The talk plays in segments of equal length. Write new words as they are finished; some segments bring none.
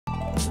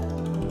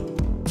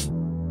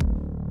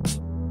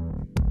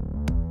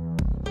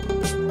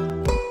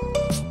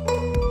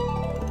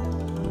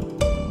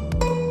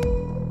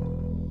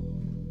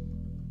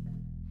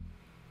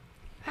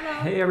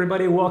Hey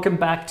everybody, welcome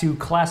back to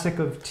Classic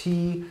of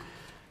Tea.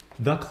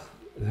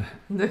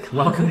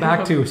 Welcome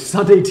back to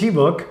Sunday Tea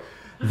Book,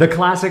 the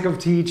Classic of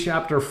Tea,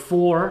 Chapter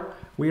 4.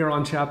 We are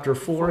on Chapter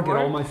 4. Get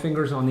all my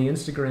fingers on the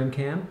Instagram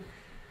cam.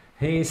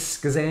 Hey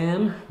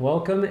Skazam,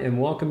 welcome, and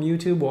welcome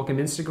YouTube, welcome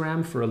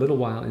Instagram. For a little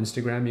while,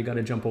 Instagram, you got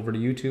to jump over to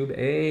YouTube.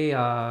 Hey,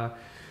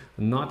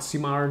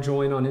 Natsimar,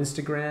 join on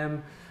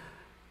Instagram.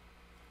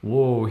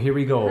 Whoa, here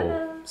we go.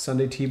 Hello.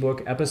 Sunday Tea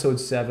Book, Episode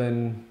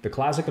 7, The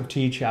Classic of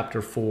Tea,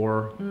 Chapter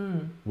 4.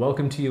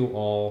 Welcome to you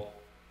all.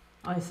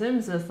 It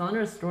seems the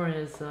thunderstorm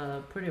is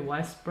pretty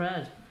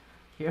widespread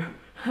here.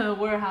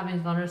 We're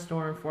having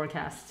thunderstorm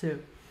forecast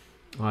too.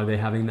 Are they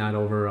having that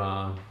over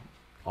all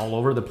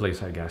over the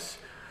place, I guess?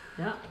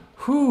 Yeah.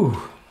 Whew.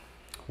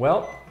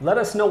 Well, let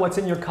us know what's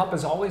in your cup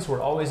as always.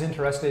 We're always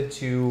interested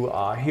to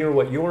hear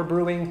what you're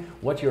brewing,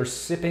 what you're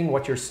sipping,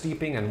 what you're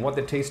steeping, and what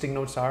the tasting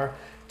notes are.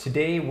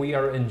 Today we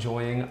are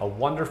enjoying a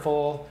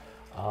wonderful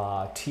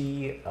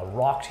tea, a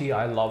rock tea.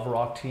 I love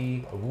rock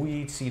tea, a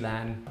Wuyi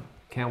Xilan.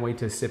 Can't wait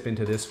to sip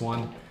into this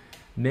one.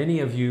 Many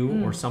of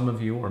you, or some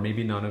of you, or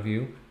maybe none of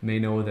you, may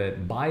know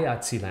that Baya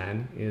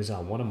Xilan is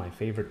one of my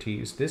favorite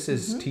teas. This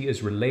is tea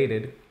is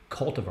related,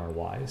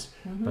 cultivar-wise,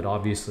 but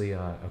obviously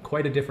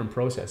quite a different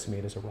process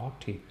made as a rock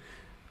tea.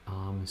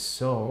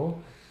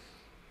 So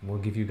we'll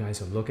give you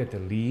guys a look at the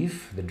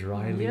leaf, the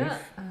dry leaf.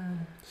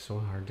 So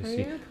hard to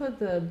see. Can you put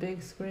the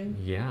big screen?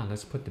 Yeah,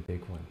 let's put the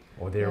big one.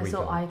 Oh, there we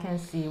go. So I can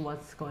see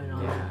what's going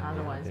on.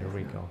 Otherwise, there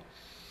we go.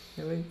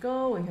 Here we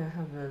go. We can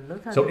have a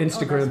look at So it.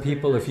 Instagram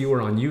people, nice. if you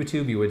were on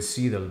YouTube, you would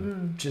see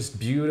the just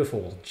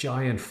beautiful,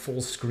 giant,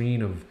 full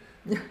screen of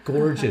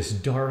gorgeous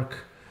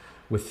dark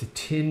with the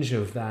tinge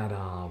of that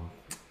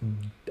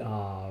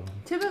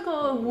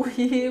typical Wuyi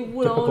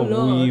typical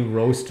Wuyi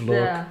roast look.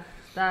 Yeah,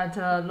 that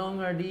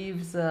longer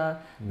leaves,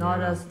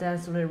 not as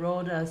densely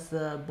rolled as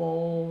the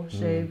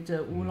bowl-shaped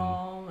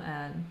Oolong,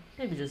 and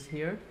maybe just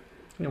here.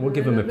 Yeah, we'll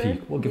give him a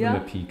peek. We'll give him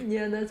a peek.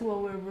 Yeah, that's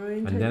what we're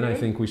brewing And today. then I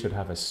think we should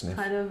have a sniff.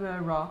 Kind of a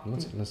rock.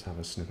 Let's have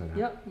a sniff of that.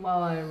 Yep,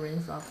 while I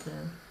rinse off the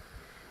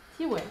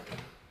tea wet.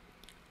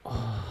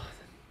 Oh,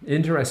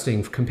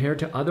 interesting. Compared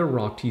to other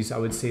rock teas, I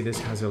would say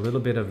this has a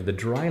little bit of the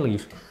dry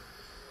leaf.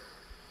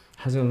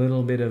 Has a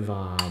little bit of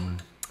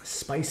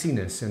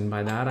spiciness, and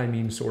by that I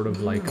mean sort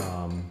of like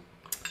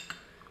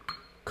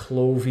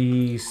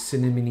clovey,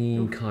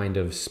 cinnamony kind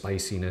of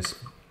spiciness.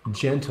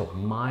 Gentle,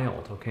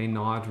 mild, okay,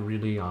 not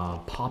really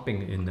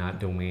popping in that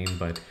domain,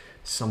 but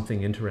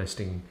something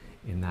interesting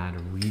in that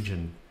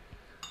region.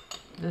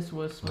 This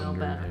will smell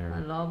better. There. I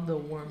love the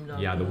warmed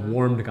up. Yeah, the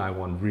warmed guy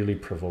one really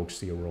provokes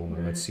the aroma.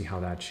 Let's see how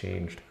that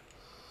changed.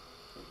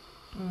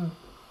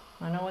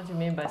 I know what you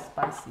mean by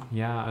spicy.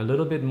 Yeah, a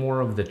little bit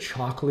more of the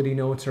chocolatey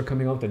notes are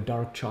coming out, the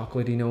dark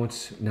chocolatey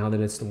notes, now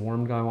that it's the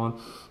warmed guy one.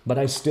 But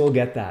I still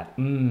get that.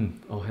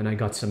 Oh, and I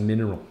got some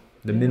mineral.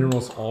 The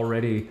mineral's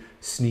already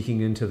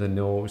sneaking into the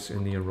nose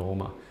and the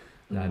aroma.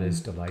 That is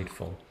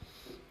delightful.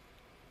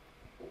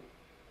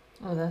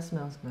 Oh, that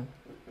smells good.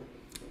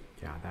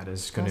 Yeah, that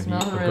is going to be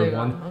smells a really good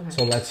one. Okay.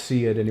 So let's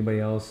see it. Anybody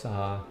else?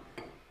 Oh,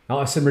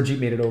 Simmerjeet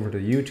made it over to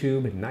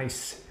YouTube.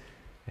 Nice.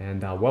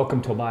 And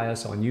welcome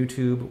Tobias on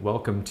YouTube.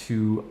 Welcome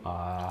to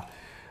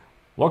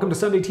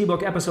Sunday Tea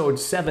Book, Episode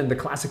 7, The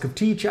Classic of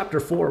Tea, Chapter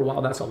 4. Wow,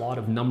 that's a lot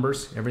of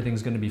numbers.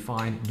 Everything's going to be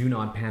fine. Do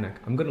not panic.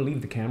 I'm going to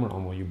leave the camera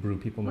on while you brew.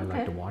 People might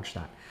like to watch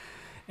that.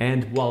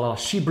 And while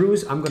she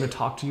brews, I'm going to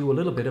talk to you a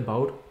little bit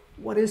about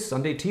what is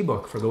Sunday Tea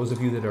Book. For those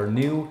of you that are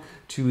new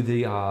to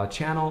the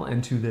channel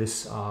and to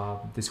this,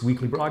 this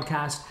weekly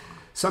broadcast,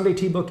 Sunday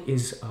Tea Book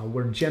is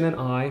where Jen and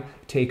I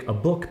take a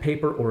book,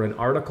 paper, or an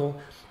article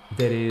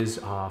that is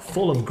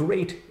full of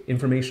great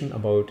information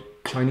about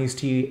Chinese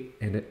tea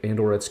and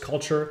or its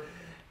culture.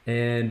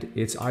 And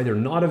it's either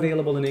not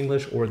available in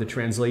English or the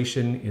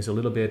translation is a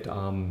little bit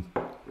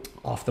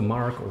off the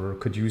mark or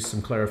could use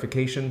some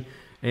clarification.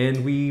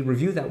 And we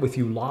review that with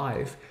you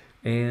live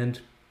and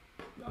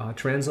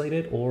translate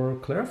it or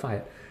clarify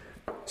it.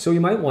 So you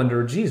might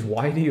wonder, geez,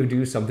 why do you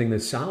do something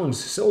that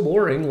sounds so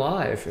boring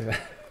live?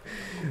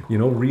 You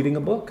know, reading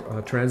a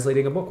book,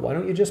 translating a book. Why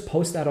don't you just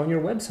post that on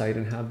your website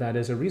and have that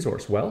as a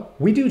resource? Well,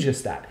 we do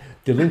just that.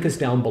 The link is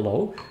down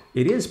below.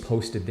 It is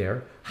posted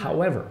there.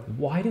 However,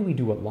 why do we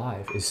do it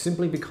live? Is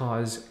simply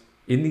because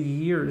in the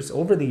years,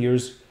 over the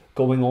years,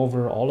 going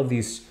over all of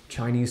these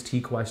Chinese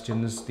tea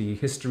questions, the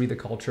history, the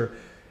culture,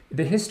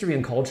 the history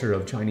and culture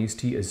of Chinese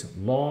tea is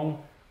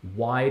long,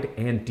 wide,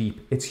 and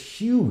deep. It's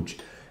huge.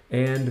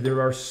 And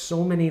there are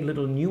so many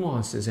little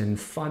nuances and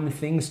fun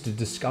things to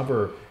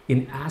discover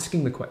in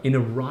asking the question, in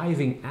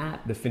arriving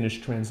at the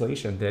finished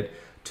translation, that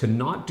to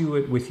not do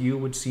it with you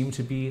would seem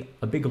to be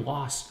a big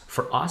loss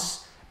for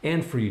us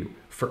and for you.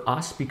 For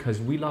us, because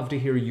we love to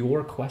hear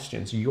your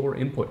questions, your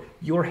input,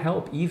 your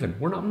help even.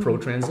 We're not pro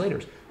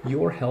translators.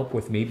 Your help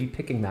with maybe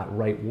picking that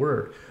right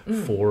word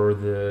for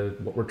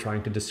what we're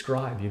trying to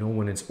describe, you know,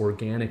 when it's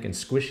organic and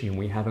squishy and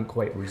we haven't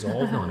quite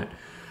resolved on it.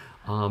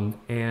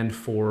 And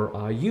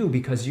for you,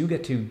 because you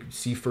get to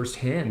see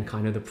firsthand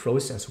kind of the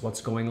process, what's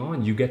going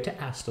on. You get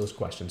to ask those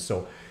questions.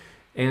 So,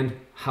 and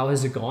how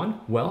has it gone?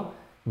 Well,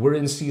 we're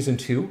in season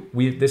 2.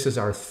 This is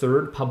our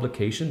 3rd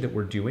publication that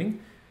we're doing.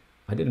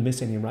 I didn't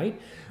miss any, right?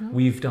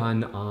 We've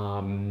done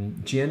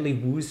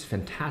Jianli Wu's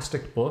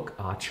fantastic book,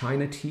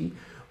 China Tea.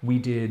 We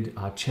did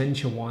Chen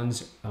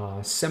Qiuan's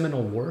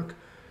seminal work,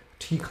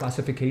 Tea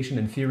Classification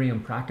and Theory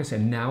and Practice,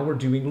 and now we're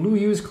doing Lu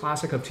Yu's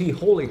Classic of Tea.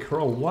 Holy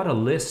crow, what a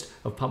list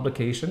of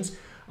publications.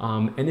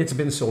 And it's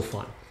been so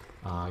fun.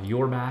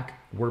 You're back,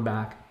 we're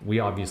back. We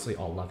obviously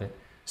all love it.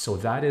 So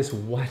that is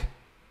what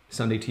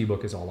Sunday Tea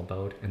Book is all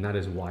about, and that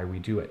is why we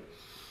do it.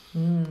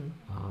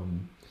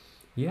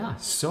 Yeah,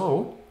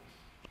 so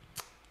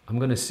I'm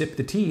going to sip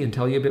the tea and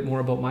tell you a bit more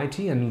about my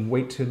tea and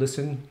wait to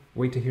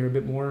hear a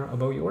bit more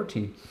about your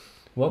tea.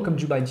 Welcome,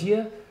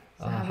 Jubaijia,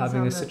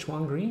 having a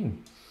Sichuan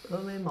green.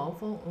 Oh,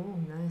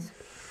 nice.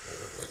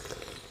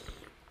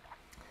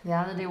 The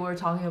other day we were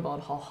talking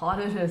about how hot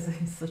it is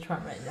in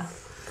Sichuan right now.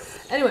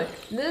 Anyway,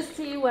 this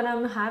tea, when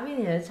I'm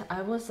having it,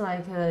 I was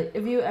like,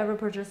 if you ever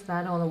purchase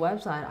that on the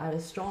website, I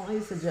strongly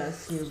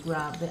suggest you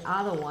grab the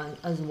other one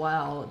as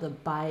well, the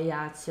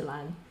Baiya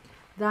Qilan.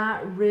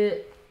 That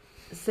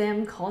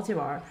same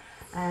cultivar,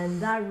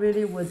 and that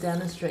really would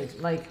demonstrate.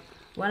 Like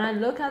when I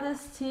look at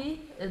this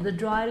tea, the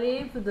dry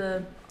leaf,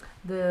 the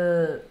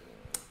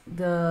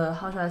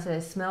how should I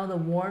say, smell the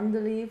warmed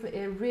leaf,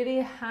 it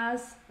really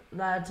has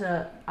that.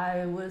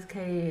 I would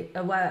say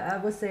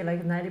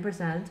like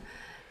 90%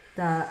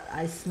 that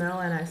I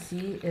smell and I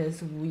see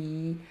is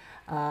Wuyi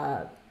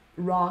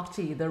rock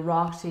tea, the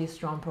rock tea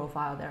strong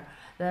profile there.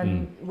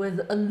 Then with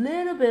a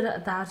little bit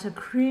of that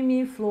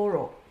creamy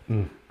floral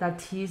that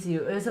tease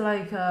you. It's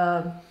like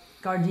a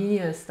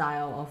gardenia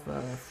style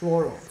of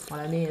floral.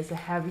 What I mean is a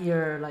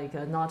heavier, like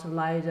not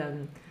light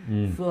and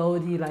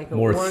floaty, like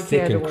more a orchid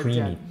thick and or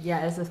creamy.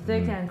 Yeah, it's a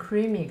thick and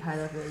creamy kind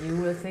of thing. You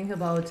would think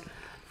about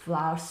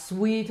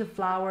sweet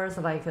flowers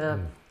like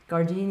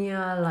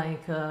gardenia,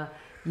 like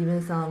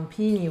even some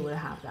peony would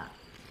have that.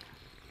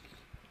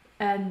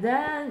 And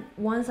then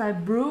once I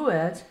brew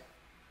it,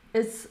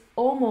 it's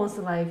almost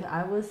like,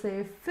 I would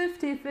say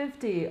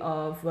 50-50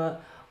 of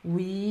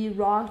Wuyi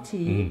rock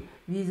tea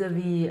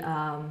vis-a-vis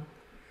Baiya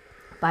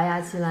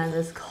Qilan,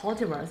 this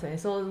cultivar thing.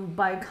 So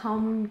by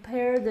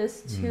compare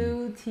this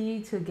two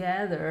tea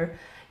together,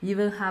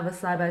 even have a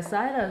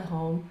side-by-side at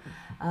home,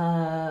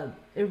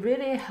 it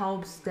really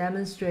helps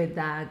demonstrate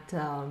that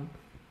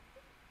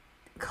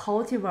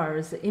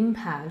cultivar's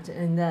impact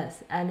in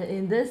this. And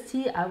in this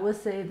tea, I would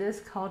say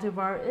this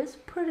cultivar is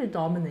pretty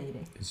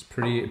dominating. It's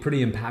pretty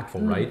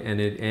impactful, right?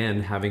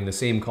 And having the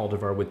same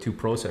cultivar with 2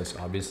 process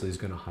obviously is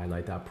going to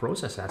highlight that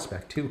process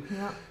aspect too.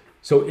 Yeah.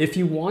 So if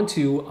you want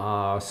to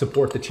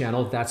support the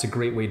channel, that's a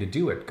great way to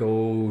do it.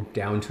 Go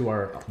down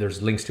to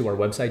there's links to our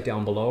website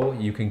down below.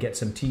 You can get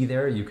some tea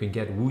there. You can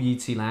get Wuyi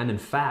Qilan. In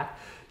fact,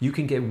 you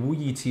can get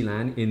Wuyi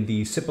Qilan in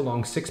the Sip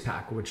Along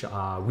 6-pack, which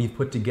we've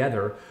put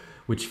together,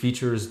 which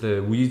features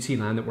the Wuyi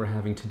Qilan that we're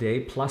having today,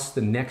 plus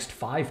the next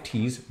 5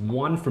 teas,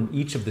 1 from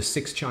each of the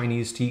 6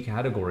 Chinese tea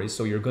categories.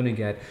 So you're going to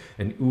get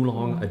an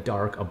oolong, a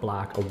dark, a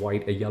black, a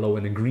white, a yellow,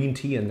 and a green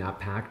tea in that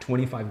pack,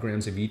 25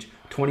 grams of each,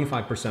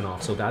 25%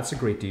 off. So that's a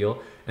great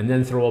deal. And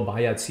then throw a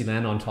Baiya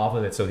Qilan on top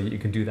of it so that you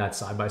can do that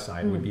side by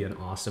side. Would be an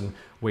awesome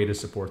way to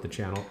support the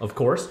channel. Of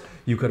course,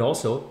 you could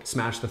also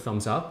smash the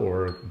thumbs up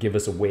or give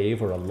us a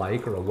wave or a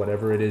like or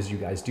whatever it is you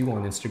guys do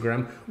on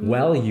Instagram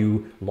while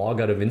you log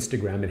out of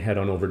Instagram and head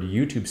on over to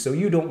YouTube, so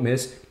you don't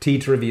miss tea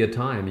trivia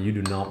time. You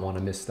do not want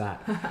to miss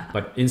that.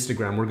 But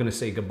Instagram, we're going to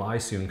say goodbye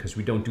soon because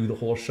we don't do the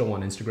whole show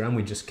on Instagram.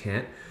 We just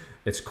can't.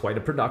 It's quite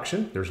a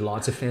production. There's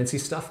lots of fancy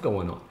stuff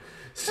going on.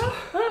 So,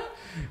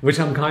 which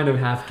I'm kind of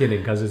half kidding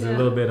because it's a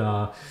little bit,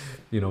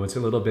 it's a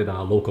little bit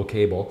local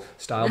cable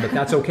style, but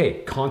that's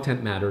okay.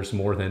 Content matters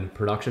more than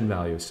production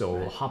value.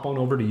 So hop on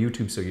over to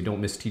YouTube so you don't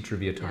miss tea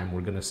trivia time.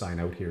 We're going to sign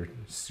out here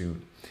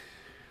soon.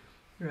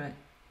 Right.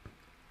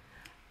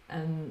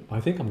 And I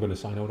think I'm going to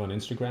sign out on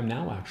Instagram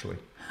now, actually.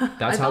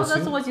 That's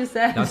what you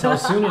said. That's how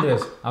soon it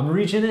is. I'm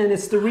reaching in.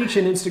 It's the reach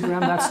in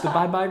Instagram. That's the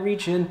bye-bye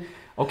reach in.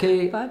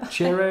 Okay, bye-bye.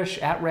 Cherish,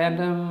 at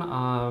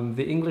random,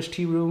 the English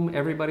Tea Room,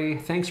 everybody,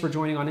 thanks for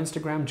joining on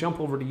Instagram. Jump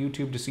over to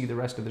YouTube to see the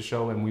rest of the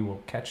show, and we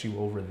will catch you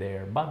over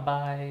there.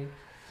 Bye-bye.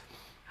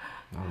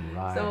 All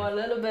right. So a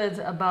little bit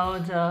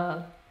about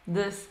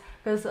this,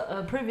 because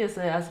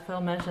previously, as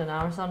Phil mentioned,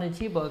 our Sunday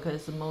Tea Book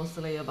is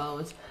mostly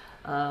about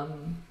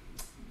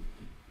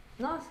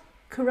not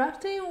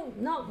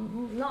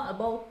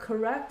about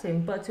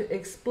correcting, but to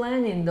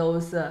explaining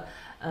those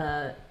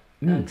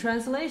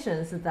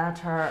translations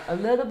that are a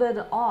little bit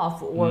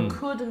off or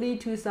could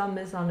lead to some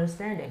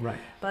misunderstanding. Right.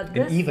 But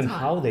and even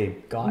how they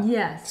got kind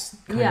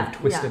of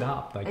twisted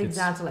up. Like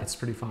exactly. It's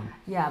pretty fun.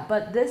 Yeah,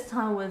 but this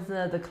time with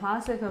the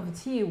classic of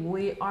tea,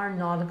 we are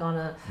not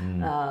gonna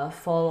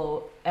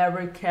follow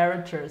every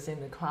characters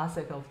in the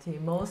classic of tea.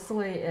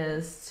 Mostly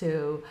is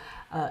to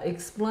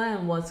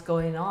explain what's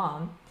going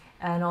on.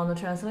 And on the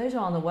translation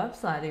on the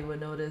website, you would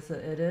notice that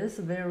it is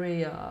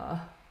very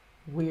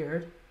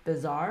weird,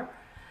 bizarre.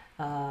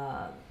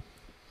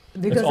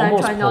 because it's I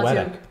almost try not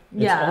poetic. to.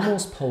 It's Yeah.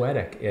 almost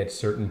poetic at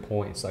certain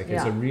points. Like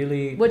it's a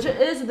really Which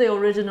is the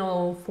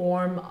original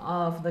form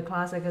of the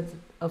classic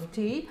of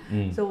tea.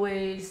 Mm. So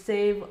we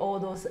save all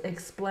those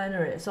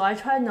explanatory. So I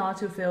try not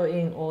to fill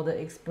in all the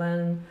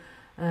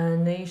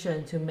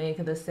explanation to make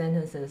the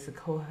sentences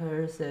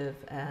cohesive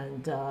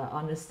and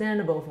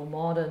understandable for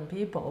modern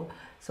people,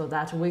 so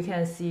that we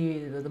can see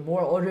the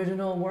more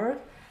original work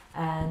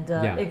and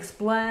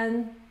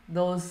explain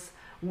those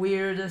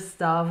weird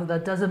stuff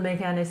that doesn't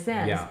make any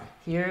sense. Yeah.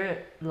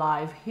 Here,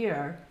 live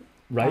here.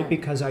 Right,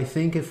 because I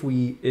think if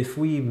we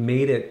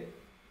made it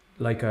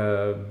like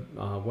a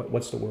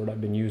what's the word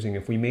I've been using?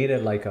 If we made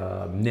it like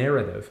a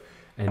narrative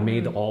and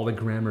made all the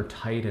grammar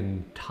tight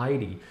and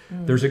tidy,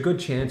 there's a good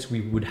chance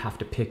we would have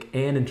to pick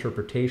an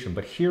interpretation.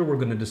 But here we're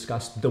going to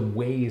discuss the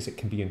ways it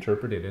can be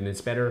interpreted, and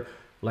it's better.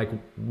 Like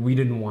we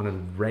didn't want to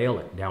rail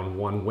it down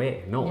one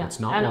way. No, it's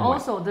not. And one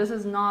also, way. this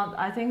is not.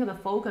 I think the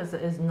focus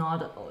is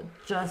not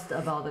just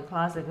about the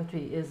classic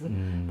tea. Is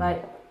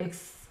by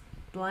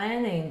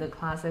explaining the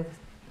classic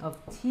of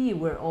tea,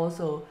 we're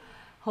also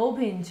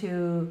hoping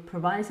to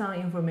provide some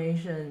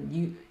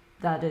information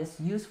that is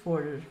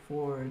useful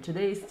for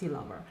today's tea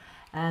lover.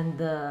 And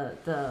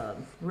the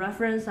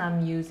reference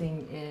I'm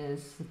using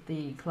is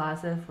the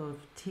classic of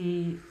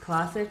tea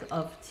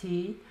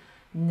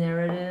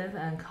narrative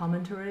and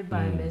commentary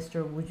by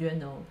Mr. Wu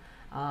Jueno,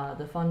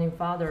 the founding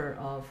father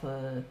of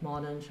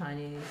modern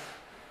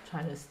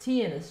Chinese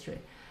tea industry.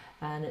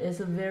 And it's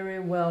a very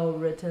well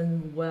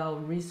written, well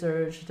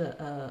researched,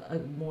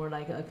 more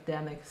like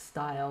academic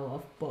style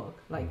of book.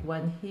 Like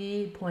when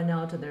he point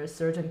out there are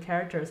certain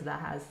characters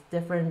that has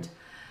different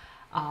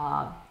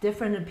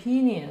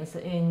opinions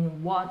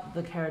in what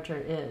the character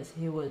is,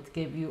 he would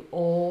give you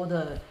all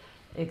the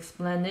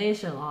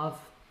explanation of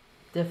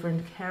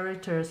different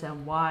characters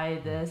and why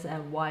this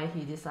and why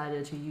he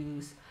decided to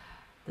use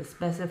the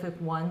specific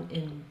one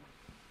in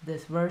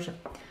this version.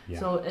 Yeah.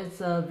 So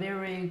it's a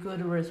very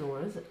good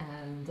resource,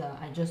 and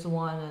I just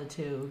wanted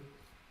to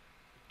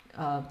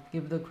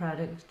give the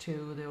credit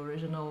to the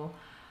original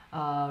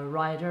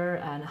writer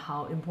and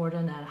how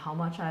important and how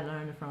much I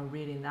learned from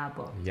reading that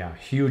book. Yeah,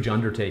 huge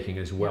undertaking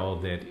as well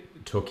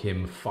that took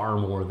him far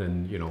more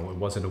than, it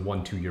wasn't a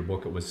 1-2 year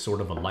book. It was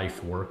sort of a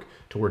life work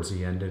towards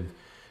the end of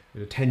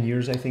 10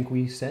 years, I think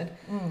we said.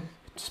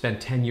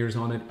 Spent 10 years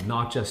on it,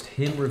 not just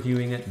him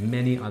reviewing it,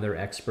 many other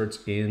experts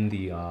in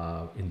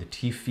the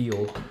tea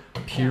field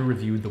peer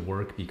reviewed the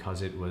work,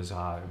 because it was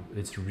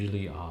it's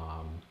really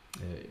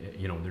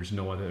there's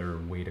no other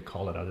way to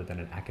call it other than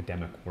an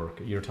academic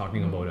work. You're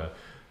talking about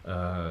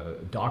a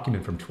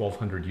document from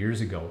 1200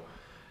 years ago.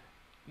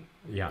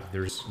 Yeah,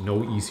 there's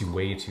no easy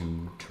way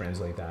to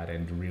translate that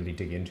and really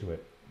dig into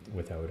it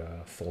without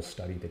a full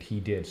study that he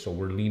did. So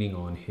we're leaning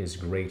on his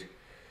great.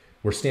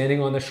 We're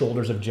standing on the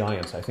shoulders of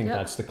giants. I think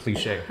that's the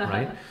cliche,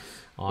 right?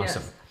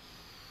 Awesome. Yes.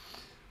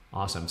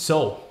 Awesome.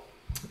 So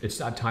it's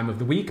that time of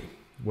the week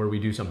where we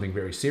do something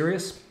very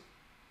serious.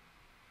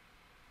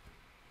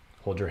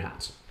 Hold your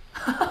hats.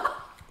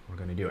 We're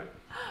going to do it.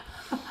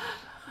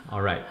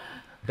 All right.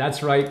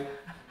 That's right.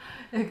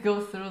 It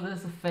goes through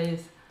this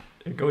phase.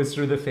 It goes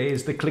through the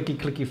phase, the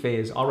clicky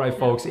phase. All right,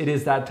 folks. It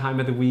is that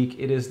time of the week.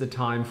 It is the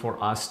time for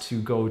us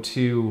to go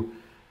to...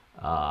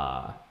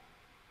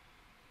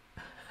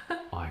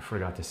 I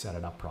forgot to set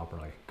it up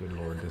properly. Good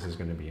Lord, this is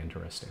going to be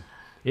interesting.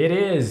 It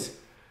is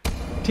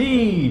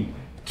tea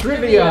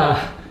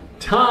trivia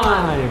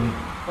time.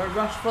 We're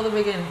rushed for the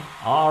beginning.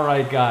 All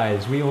right,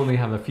 guys, we only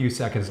have a few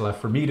seconds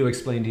left for me to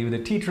explain to you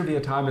that tea trivia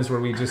time is where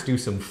we just do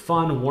some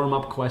fun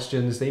warm-up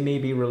questions. They may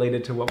be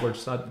related to what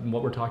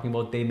we're talking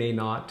about. They may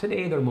not.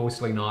 Today, they're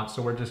mostly not,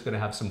 so we're just going to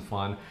have some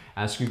fun.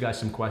 Ask you guys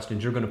some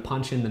questions. You're going to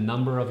punch in the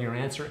number of your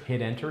answer,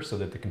 hit enter so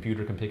that the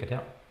computer can pick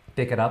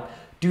it up.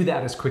 Do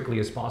that as quickly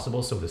as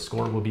possible so the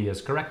score will be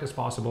as correct as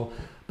possible,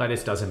 but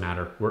it doesn't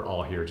matter. We're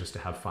all here just to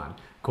have fun.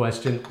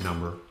 Question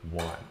number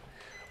 1.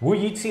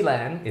 Wuyi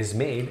Qilan is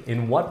made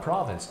in what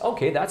province?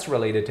 Okay, that's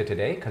related to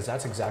today because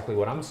that's exactly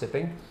what I'm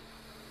sipping.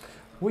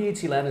 Wuyi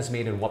Qilan is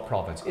made in what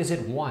province? Is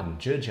it 1,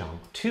 Zhejiang,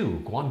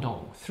 2,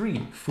 Guangdong,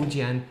 3,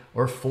 Fujian,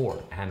 or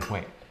 4,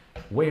 Anhui?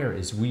 Where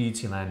is Wuyi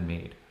Qilan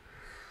made?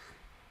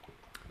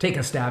 Take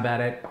a stab at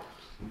it.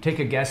 Take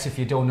a guess if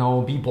you don't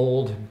know. Be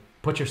bold.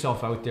 Put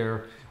yourself out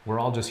there. We're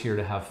all just here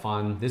to have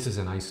fun. This is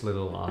a nice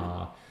little,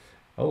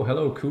 oh,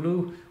 hello,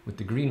 Kulu with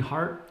the green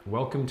heart.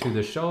 Welcome to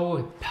the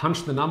show.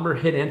 Punch the number,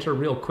 hit enter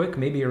real quick.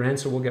 Maybe your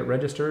answer will get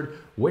registered.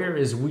 Where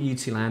is Wuyi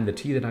Qilan, the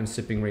tea that I'm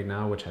sipping right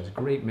now, which has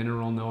great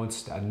mineral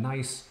notes, a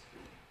nice,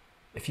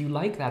 if you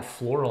like that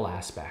floral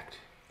aspect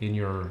in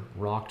your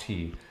rock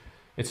tea,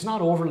 it's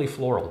not overly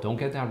floral. Don't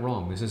get that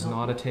wrong. This is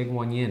not a Teg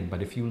Wan Yin,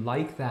 but if you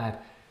like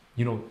that,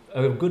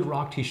 a good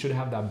rock tea should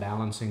have that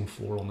balancing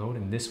floral note,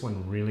 and this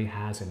one really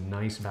has a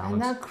nice balance.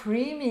 And that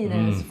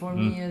creaminess for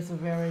me is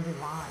very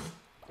divine.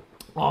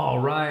 All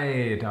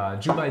right,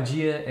 Jubai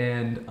Jia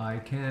and I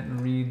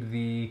can't read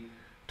the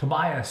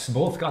Tobias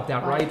both got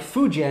that right.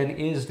 Fujian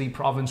is the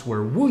province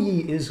where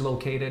Wuyi is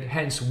located,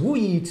 hence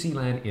Wuyi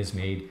Qilan is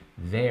made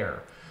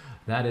there.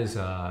 That is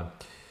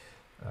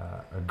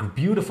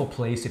beautiful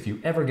place. If you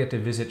ever get to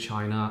visit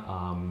China,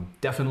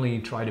 definitely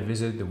try to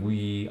visit the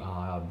Wuyi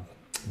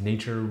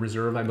Nature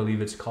Reserve, I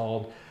believe it's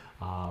called.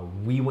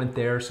 We went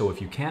there, so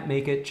if you can't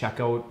make it, check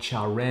out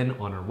Cha Ren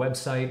on our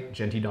website,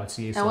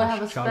 zhentea.ca/Cha And we have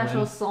a Ren.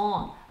 special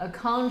song, a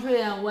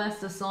country and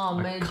western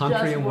song made Country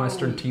just and for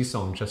Western Wuyi. tea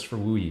song just for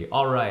Wuyi.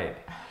 All right.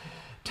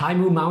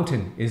 Taimu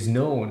Mountain is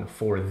known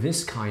for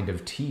this kind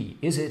of tea.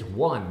 Is it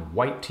 1,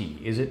 white tea?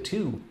 Is it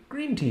 2,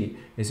 green tea?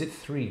 Is it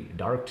 3,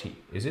 dark tea?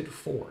 Is it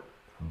 4,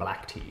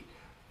 black tea?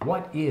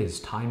 What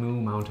is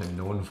Taimu Mountain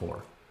known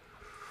for?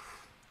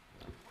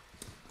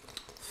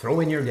 Throw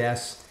in your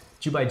guess.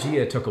 Jubai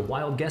Jia took a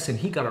wild guess and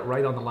he got it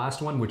right on the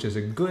last one, which is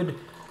a good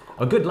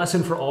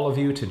lesson for all of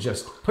you to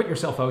just put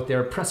yourself out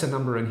there, press a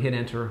number and hit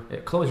enter.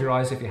 Close your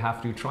eyes if you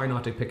have to. Try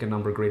not to pick a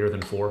number greater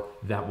than 4.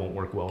 That won't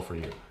work well for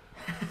you.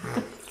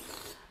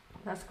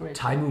 That's great.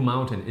 Taimu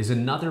Mountain is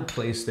another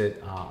place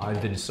that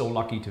I've been so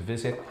lucky to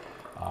visit.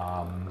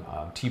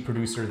 A tea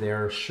producer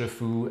there,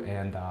 Shifu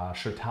and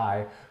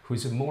Shitai,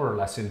 who's more or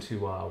less into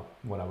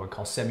what I would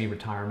call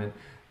semi-retirement,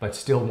 but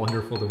still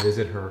wonderful to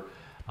visit her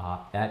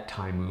at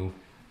Taimu.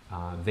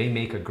 They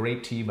make a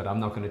great tea, but I'm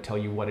not going to tell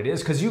you what it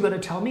is because you're going to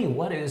tell me,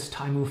 what is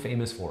Taimu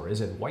famous for?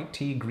 Is it white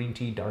tea, green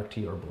tea, dark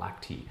tea, or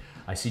black tea?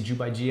 I see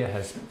Jubai Jia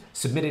has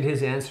submitted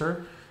his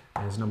answer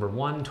as number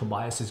 1.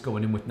 Tobias is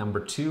going in with number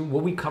 2.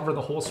 Will we cover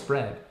the whole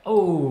spread?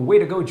 Oh, way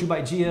to go,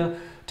 Jubai Jia.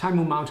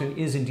 Taimu Mountain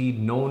is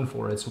indeed known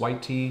for its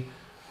white tea.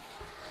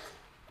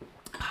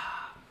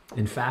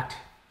 In fact,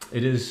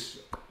 it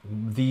is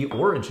the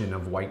origin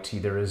of white tea.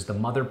 There is the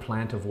mother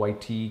plant of white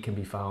tea can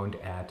be found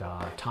at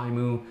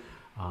Taimu.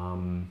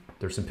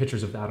 There's some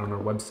pictures of that on our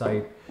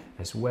website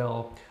as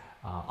well.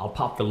 I'll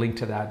pop the link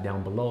to that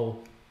down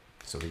below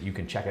so that you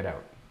can check it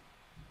out.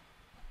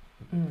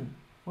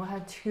 We'll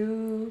have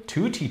two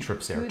tea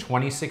trips there.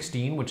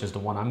 2016, which is the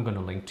one I'm going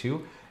to link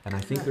to. And I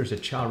think there's a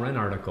Cha Ren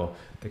article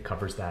that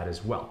covers that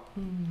as well.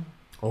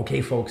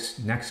 Okay, folks,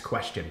 next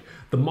question.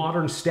 The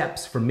modern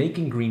steps for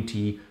making green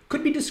tea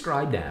could be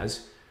described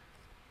as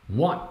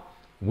 1,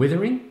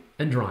 withering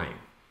and drying.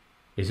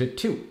 Is it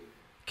 2,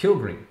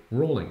 kilgreen,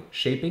 rolling,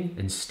 shaping,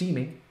 and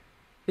steaming?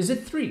 Is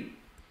it 3,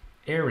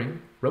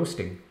 airing,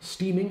 roasting,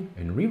 steaming,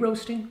 and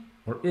re-roasting?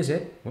 Or is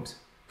it,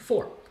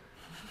 4,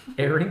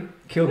 airing,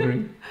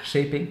 kilgreen,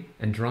 shaping,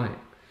 and drying?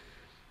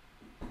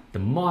 The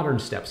modern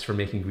steps for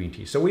making green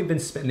tea. So we've been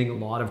spending a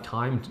lot of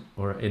time,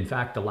 or in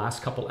fact, the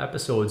last couple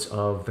episodes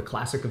of the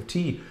Classic of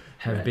Tea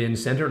have been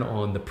centered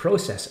on the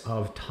process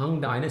of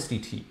Tang Dynasty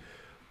tea.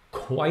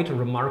 Quite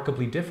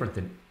remarkably different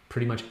than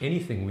pretty much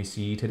anything we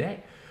see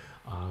today.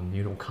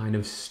 You know, kind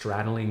of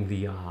straddling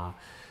the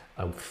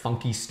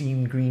funky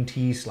steamed green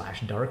tea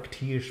 / dark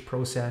tea-ish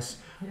process.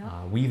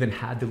 We even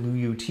had the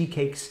Luyu tea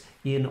cakes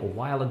in a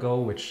while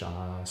ago, which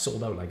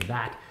sold out like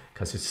that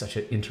because it's such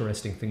an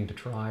interesting thing to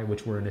try,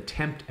 which were an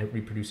attempt at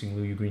reproducing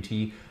Luyu green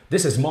tea.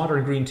 This is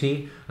modern green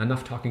tea.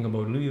 Enough talking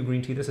about Luyu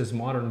green tea. This is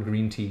modern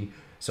green tea.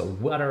 So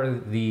what are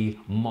the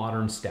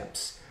modern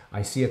steps?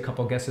 I see a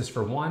couple guesses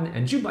for 1,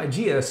 and Jubai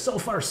Jia so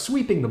far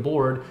sweeping the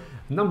board.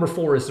 Number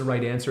 4 is the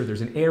right answer.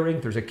 There's an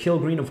airing, there's a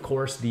kilgreen, of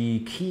course, the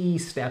key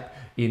step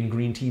in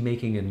green tea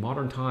making in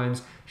modern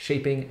times,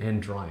 shaping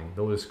and drying.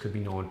 Those could be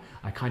known.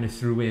 I kind of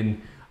threw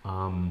in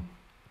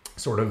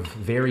sort of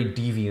very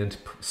deviant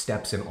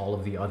steps in all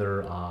of the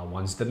other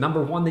ones. The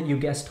number 1 that you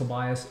guessed,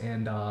 Tobias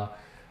and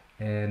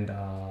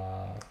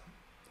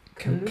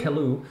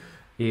Kelu,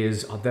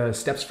 is the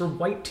steps for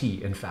white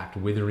tea, in fact,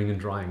 withering and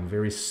drying.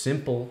 Very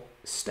simple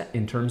step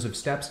in terms of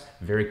steps,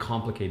 very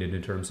complicated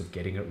in terms of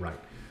getting it right.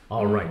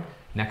 All right,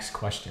 next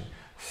question.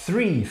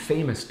 3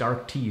 famous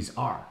dark teas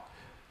are,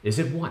 is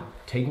it 1,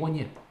 Tei Guan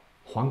Yin,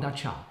 Huang Da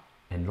Cha,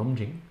 and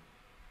Rongjing?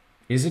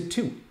 Is it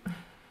 2,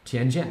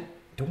 Tianjian?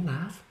 Don't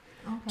laugh.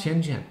 Okay.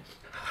 Tianjian.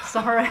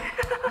 Sorry.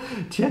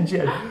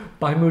 Tianjian,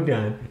 Bai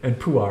Mudan, and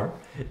Pu'er.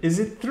 Is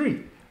it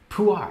 3,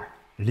 Pu'er,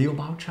 Liu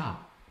Bao Cha,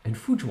 and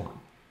Fuzhuang?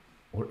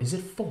 Or is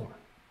it 4,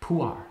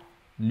 Pu'er,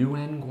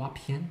 Luan Gua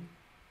Pian,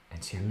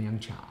 and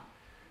Qianliang Cha?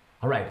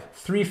 All right,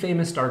 3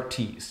 famous dark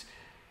teas.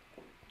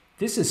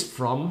 This is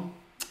from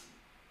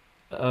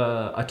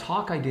a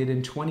talk I did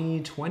in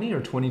 2020 or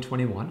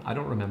 2021. I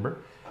don't remember.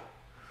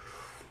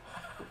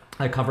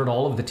 I covered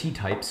all of the tea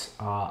types.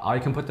 I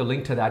can put the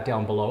link to that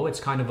down below. It's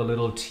kind of a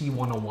little tea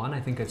 101. I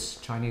think it's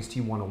Chinese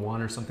tea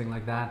 101 or something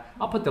like that.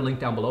 I'll put the link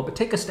down below, but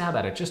take a stab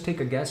at it. Just take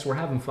a guess. We're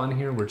having fun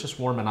here. We're just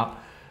warming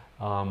up.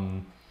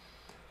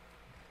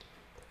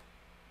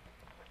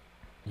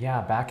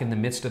 Yeah, back in the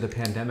midst of the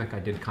pandemic, I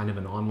did kind of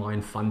an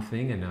online fun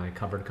thing and I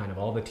covered kind of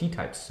all the tea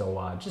types.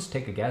 So just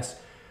take a guess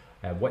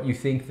at what you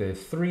think the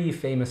 3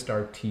 famous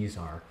dark teas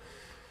are.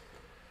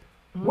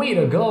 Way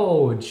to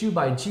go,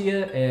 Jubai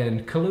Jia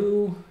and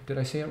Kalu. Did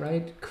I say it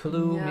right?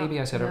 Kalu, Yeah, maybe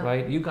I said it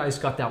right. You guys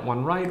got that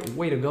one right.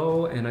 Way to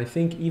go. And I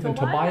think even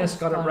Tobias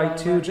got it right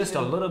too. Just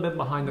a little bit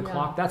behind the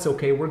clock. That's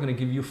okay. We're going to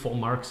give you full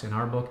marks in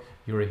our book.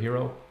 You're a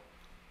hero.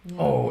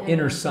 Yeah,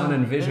 Inner Sun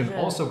and Vision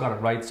also got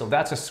it right. So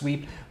that's a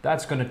sweep.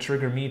 That's going to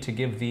trigger me to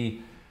give the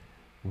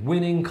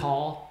winning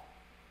call.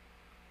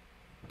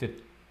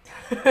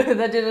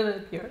 That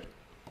didn't appear.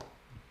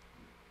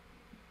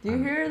 Do you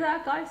hear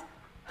that, guys?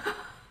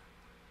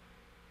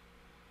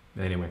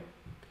 Anyway,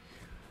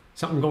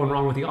 something going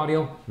wrong with the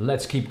audio?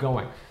 Let's keep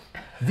going.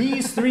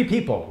 These three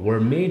people were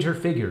major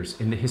figures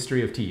in the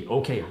history of tea.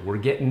 Okay, we're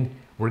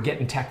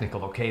getting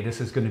technical, okay? This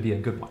is going to be a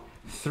good one.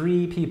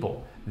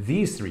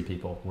 These three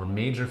people were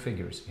major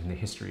figures in the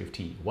history of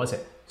tea. Was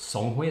it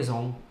Song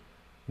Huizong,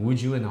 Wu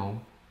Juanong,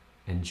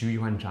 and Zhu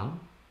Yuanzhang?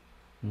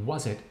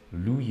 Was it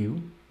Lu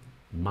Yu,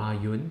 Ma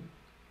Yun,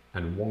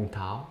 and Wang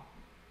Tao?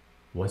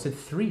 Was it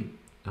three?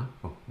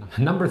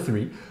 Number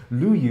 3,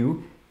 Lu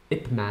Yu,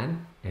 Ip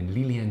Man, and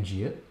Li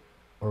Lianjie?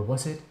 Or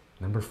was it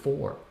number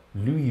 4,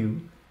 Lu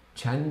Yu,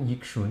 Chan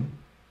Yixun,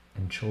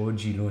 and Chou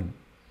Jilun?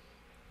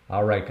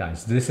 All right,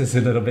 guys, this is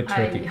a little bit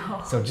tricky.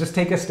 So just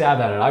take a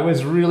stab at it. I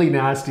was really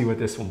nasty with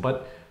this one,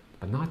 but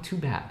not too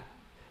bad.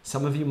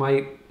 Some of you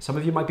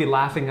might be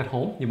laughing at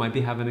home. You might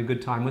be having a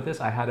good time with this.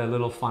 I had a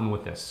little fun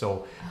with this.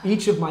 So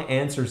each of my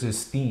answers is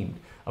themed.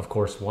 Of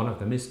course, one of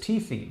them is tea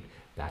themed.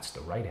 That's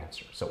the right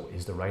answer. So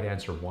is the right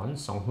answer 1,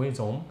 Song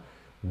Huizong,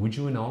 Wu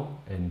Juanong,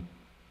 and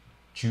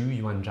Zhu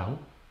Yuanzhang?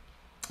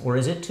 Or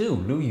is it 2,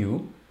 Lu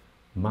Yu,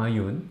 Ma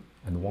Yun,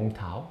 and Wang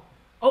Tao?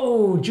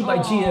 Oh, Zhu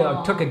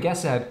Baijie took a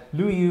guess at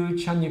Lu Yu,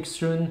 Chan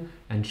Yuxun,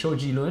 and Chou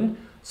Jilun.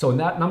 So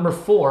that number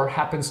 4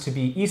 happens to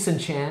be Eason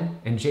Chan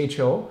and Jay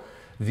Chou,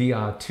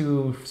 the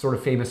 2 sort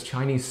of famous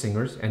Chinese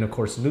singers. And of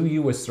course, Lu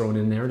Yu was thrown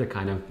in there to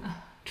kind of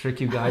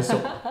trick you guys.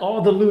 So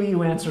all the Lu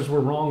Yu answers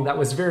were wrong. That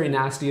was very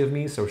nasty of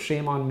me, so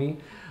shame on me.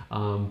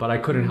 But I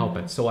couldn't help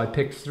it. So I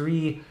picked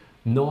 3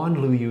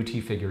 non-Lu Yu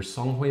tea figures.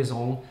 Song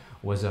Huizong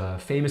was a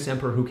famous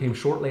emperor who came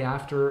shortly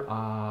after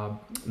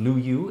Lu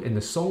Yu in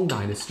the Song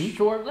dynasty.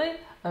 Shortly?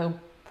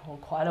 For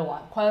quite a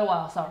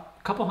while, sorry.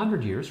 A couple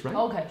hundred years, right?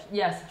 Okay,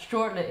 yes,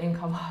 shortly in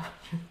couple hundred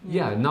years.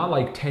 Yeah, not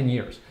like 10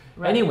 years.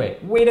 Right. Anyway,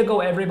 way to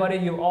go, everybody.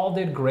 You all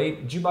did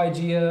great. Zhu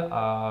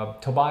Baijie,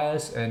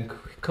 Tobias, and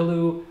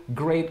Kalu,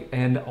 great.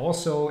 And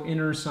also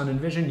Inner Sun and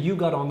Vision, you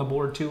got on the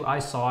board too. I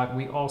saw it.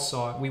 We all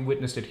saw it. We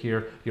witnessed it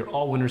here. You're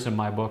all winners in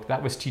my book.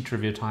 That was tea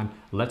trivia time.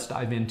 Let's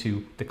dive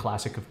into the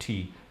classic of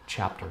tea,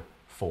 chapter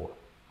 4.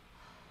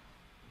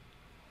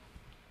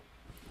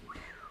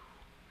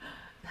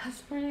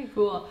 That's pretty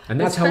cool. And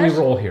that's how we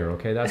roll here,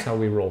 okay? That's how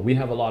we roll. We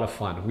have a lot of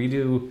fun. We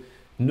do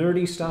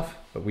nerdy stuff,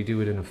 but we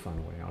do it in a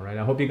fun way, all right?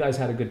 I hope you guys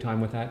had a good time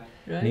with that.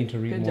 Right? Need to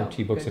read Good more job.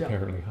 tea books, Good job.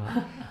 apparently,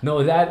 huh?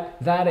 No,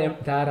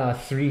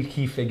 that 3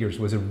 key figures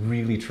was a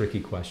really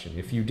tricky question.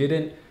 If you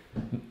didn't,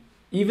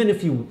 even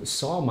if you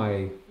saw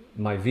my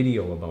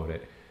video about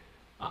it,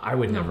 I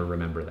would never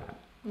remember that.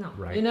 No,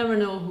 right? You never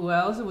know who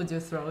else would you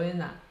throw in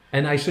that.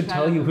 And I should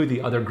tell you who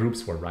the other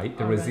groups were, right?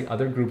 There was the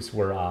other groups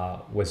were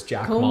was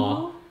Jack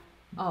Ma.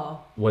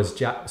 Was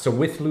Jack, so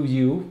with Lu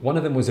Yu, one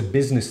of them was a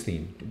business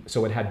theme.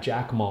 So it had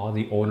Jack Ma,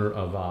 the owner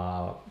of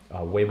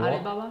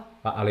Weibo,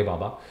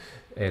 Alibaba,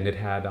 and it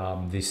had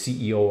the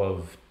CEO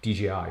of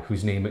DJI,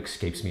 whose name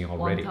escapes me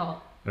already. Wang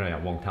Tao. Oh, yeah,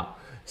 Wang Tao.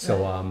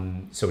 So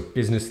so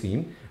business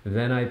theme.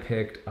 Then I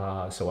picked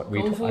Kung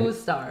Fu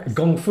stars.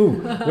 Kung Fu,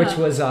 which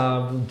was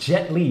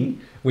Jet Li,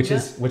 which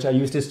I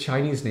used his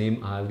Chinese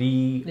name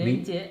Li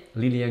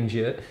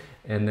Lianjie.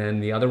 And then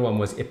the other one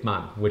was Ip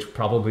Man, which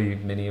probably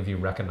many of you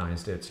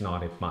recognized. It's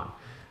not Ip Man.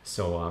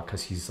 So,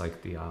 because he's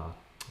like the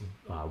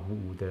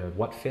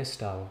what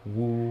fist?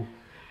 Wu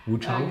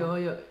Chang?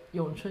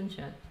 Yong Chun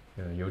Quan.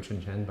 Yo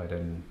Chun Chen, but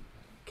in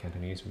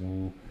Cantonese,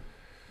 Wu.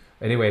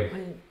 Anyway,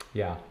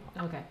 yeah.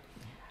 Okay.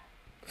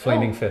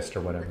 Flaming fist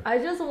or whatever. I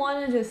just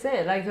wanted to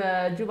say, like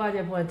Zhu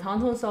Baijie point,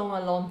 Tangtong Song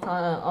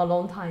a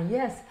long time.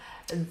 Yes.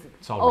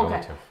 It's all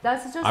relative.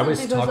 That's just I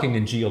was talking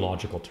in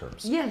geological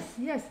terms. Yes.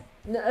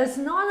 It's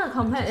not a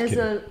complaint. It's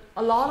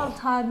a lot of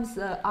times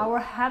our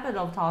habit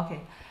of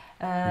talking,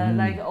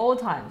 like old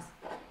times.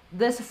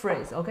 This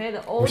phrase, okay,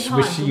 the old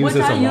times, which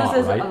I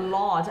use a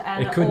lot,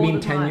 and it could mean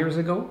 10 years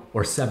ago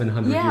or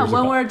 700 years ago. Yeah,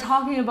 when we're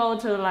talking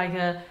about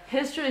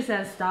histories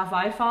and stuff,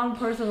 I found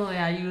personally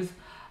I use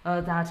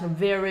that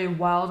very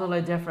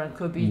wildly different,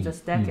 could be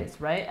just decades,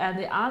 right? And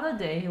the other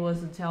day he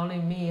was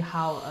telling me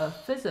how a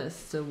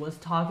physicist was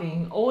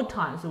talking old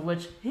times,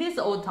 which his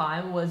old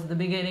time was the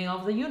beginning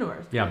of the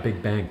universe. Yeah,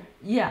 Big Bang.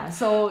 Yeah,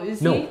 so you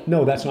see.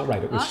 No, that's not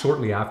right. It was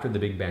shortly after the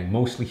Big Bang,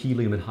 mostly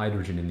helium and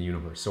hydrogen in the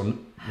universe. So,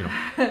 you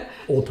know,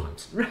 old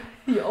times. Right,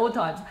 old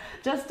times.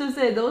 Just to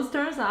say those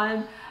terms,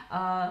 I'm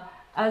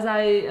as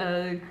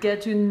I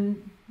get to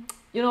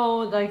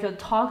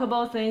talk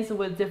about things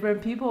with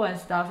different people and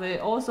stuff, it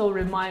also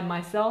remind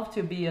myself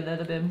to be a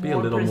little bit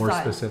more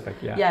specific.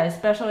 Yeah,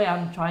 especially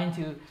I'm trying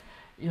to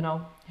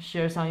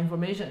share some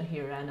information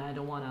here, and I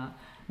don't want to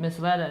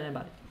mislead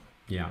anybody.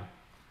 Yeah,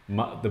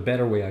 the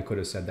better way I could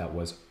have said that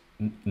was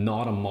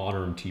not a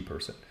modern tea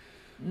person.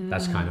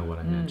 That's kind of what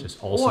I meant.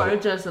 Just also, or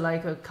just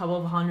like a couple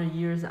of 100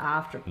 years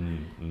after.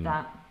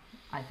 That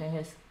I think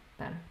is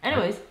better.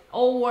 Anyways,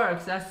 all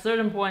works at a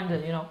certain point.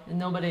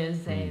 Nobody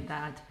is saying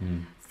that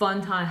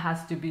fun time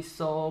has to be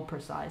so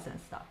precise and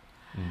stuff.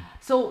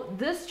 So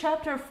this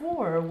chapter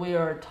 4, we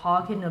are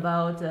talking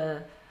about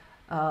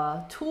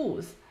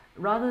tools.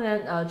 Rather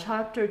than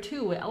chapter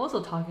 2, we're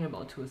also talking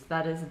about tools.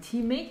 That is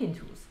tea making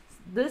tools.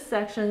 this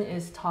section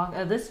is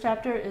this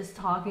chapter is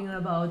talking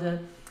about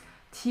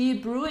tea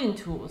brewing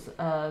tools,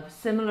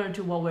 similar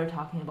to what we're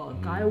talking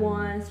about,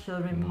 gaiwans,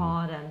 serving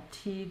pot, and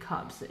tea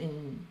cups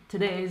in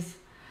today's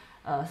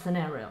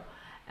scenario.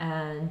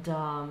 And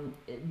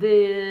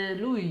the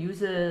Wuyi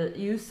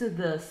uses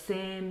the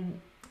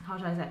same, how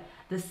should I say,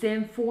 the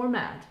same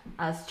format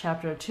as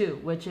chapter 2,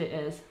 which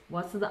is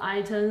what's the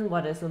item,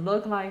 what does it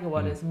look like,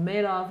 what is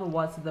made of,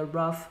 what's the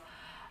rough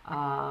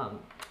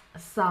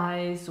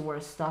size or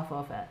stuff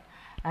of it.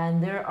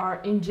 And there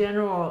are in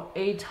general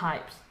 8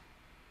 types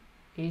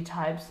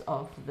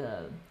of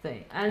the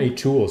thing. And 8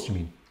 tools, you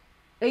mean?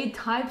 8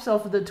 types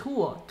of the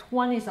tool,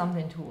 20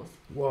 something tools.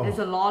 Whoa. It's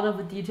a lot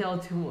of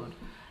detailed tools.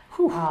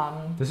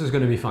 This is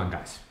going to be fun,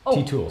 guys.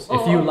 Tea tools.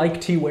 If you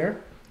like tea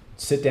wear,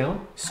 sit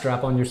down,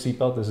 strap on your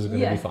seatbelt. This is going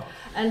to be fun.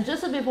 And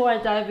just before I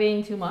dive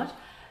in too much,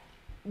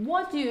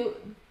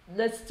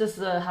 let's just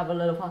have a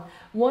little fun.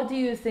 What do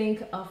you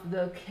think of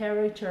the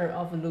character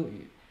of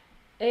Wuyi?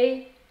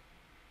 A,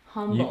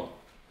 humble.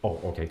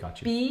 Okay, got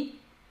you. B,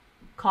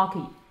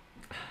 cocky.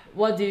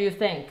 What do you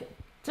think?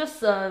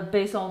 Just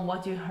based on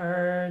what you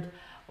heard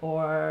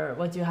or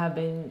what you have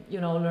been,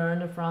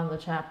 learned from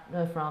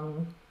the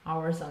from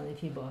our Sunday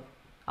tea book.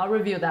 I'll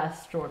review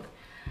that shortly.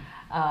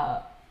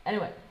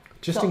 Anyway.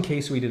 Just in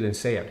case we didn't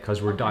say it,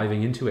 because we're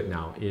diving into it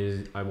now,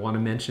 I want to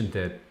mention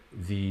that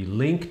the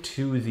link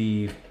to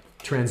the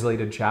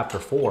translated chapter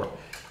 4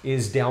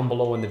 is down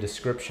below in the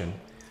description.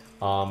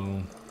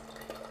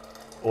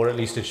 Or at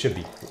least it should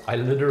be. I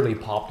literally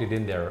popped it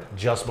in there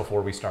just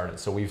before we started.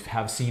 So we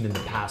have seen in the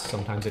past,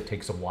 sometimes it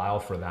takes a while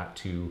for that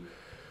to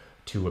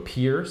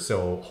appear.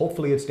 So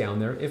hopefully it's down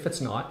there. If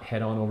it's not,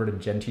 head on over to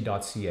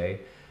ZhenTea.ca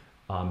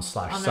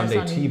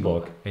 /Sunday Tea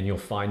Book, and you'll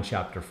find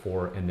chapter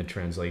 4 and the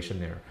translation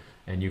there.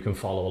 And you can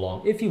follow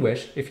along if you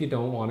wish. If you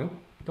don't want to,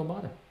 don't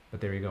bother.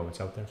 But there you go.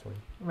 It's out there for you.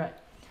 Right.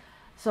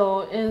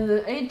 So in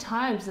the 8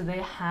 times they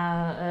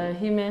have,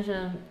 he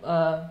mentioned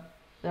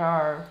there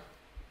are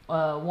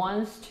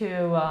ones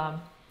to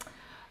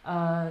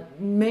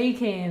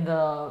making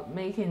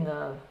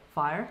the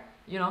fire,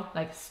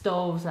 like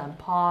stoves and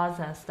pots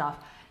and stuff.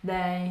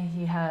 Then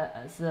he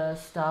has the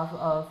stuff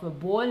of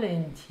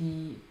boiling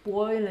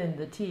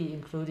the tea,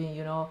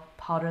 including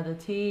powder the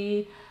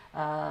tea,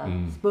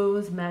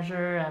 spoons,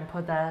 measure, and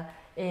put that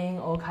in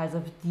all kinds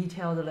of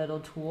detailed little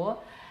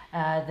tool.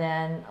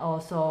 Then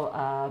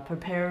also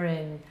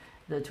preparing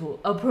the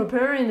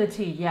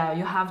tea. Yeah,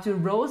 you have to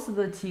roast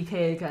the tea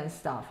cake and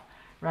stuff.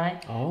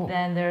 Right? Oh.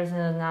 Then there's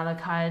another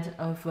kind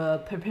of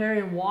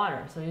preparing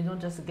water, so you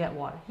don't just get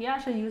water. He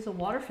actually used a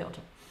water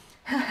filter.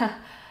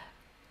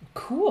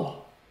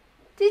 Cool.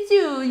 Did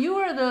you? You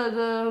were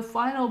the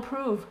final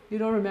proof. You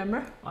don't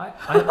remember?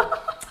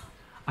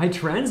 I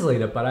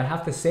translate it, but I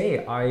have to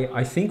say,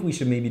 I think we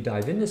should maybe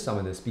dive into some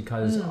of this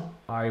because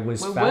I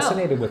was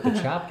fascinated with the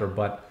chapter,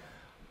 but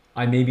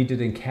I maybe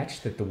didn't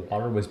catch that the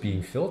water was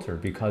being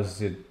filtered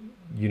because it,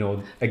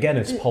 again,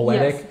 it's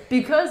poetic. Yes,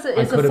 because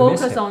it's a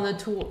focus on the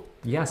tool.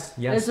 Yes.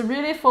 It's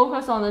really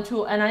focused on the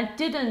tool, and I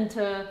didn't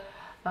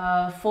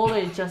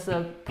fully just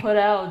put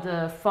out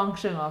the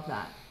function of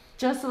that.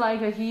 Just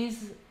like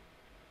his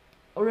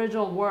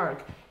original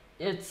work,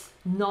 it's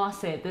not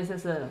said this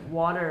is a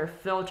water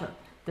filter.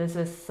 This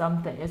is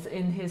something. It's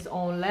in his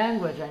own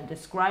language and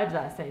describes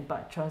that thing,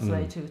 but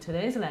translate to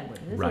today's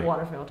language. It's a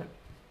water filter,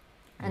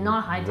 and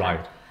not high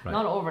tech,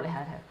 not overly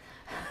high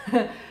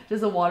tech.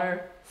 Just a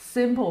water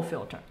simple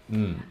filter.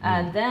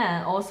 And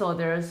then also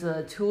there's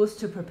tools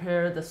to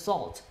prepare the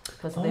salt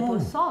because they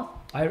put salt.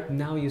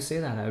 Now you say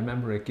that, I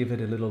remember it give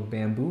it a little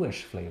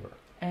bamboo-ish flavor.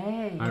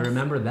 Hey, I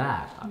remember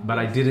that, but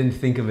I didn't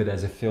think of it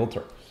as a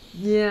filter.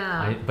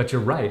 Yeah. But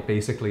you're right.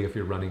 Basically, if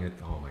you're running it,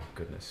 oh my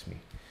goodness me.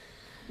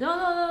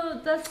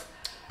 No.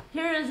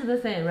 Here is the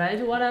thing,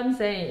 right? What I'm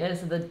saying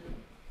is the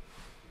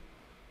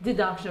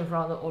deduction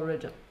from the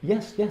origin.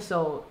 Yes.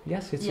 So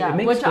yes, it yeah,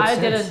 makes which I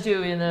sense. didn't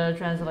do in the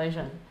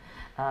translation.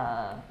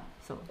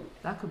 So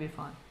that could be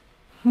fun.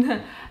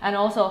 And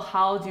also,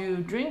 how do you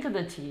drink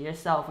the tea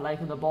itself,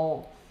 like the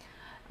bowl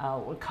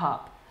or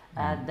cup?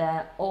 And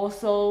then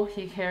also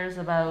he cares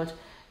about,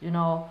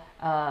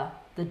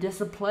 the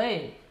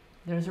display.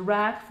 There's a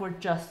rack for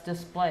just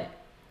display,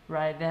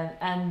 right?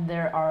 And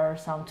there are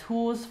some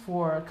tools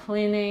for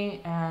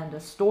cleaning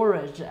and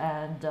storage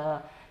and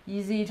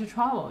easy to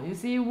travel. You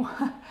see,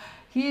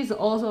 he's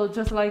also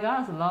just like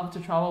us, love to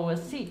travel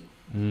with tea.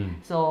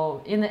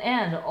 So in the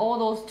end, all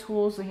those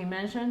tools he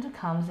mentioned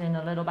comes in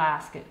a little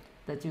basket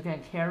that you can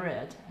carry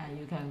it and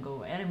you can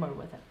go anywhere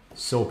with it.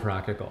 So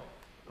practical,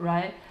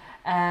 right?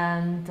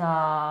 And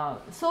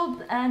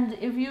and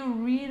if you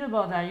read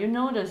about that, you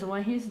notice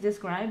when he's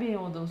describing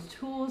all those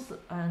tools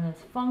and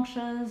its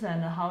functions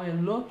and how it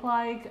look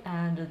like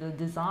and the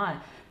design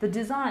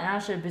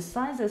actually,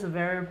 besides it's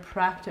very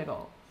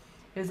practical,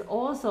 is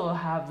also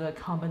have the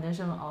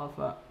combination of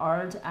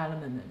art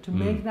element to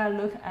make that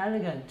look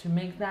elegant, to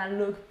make that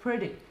look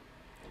pretty,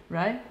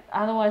 right?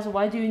 Otherwise,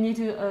 why do you need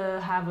to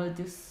have a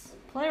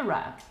display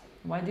rack?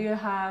 Why do you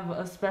have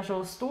a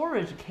special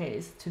storage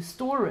case to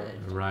store it?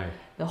 Right.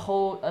 The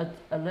whole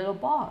a little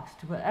box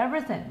to put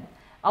everything.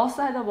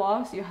 Outside the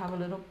box, you have a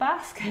little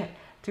basket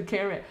to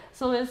carry it.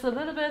 So it's a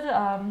little bit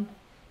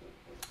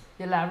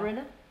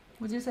elaborated,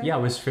 would you say? Yeah,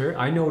 it was fair.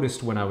 I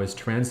noticed when I was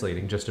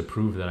translating, just to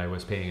prove that I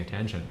was paying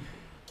attention,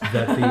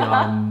 that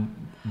the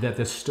that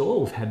the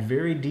stove had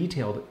very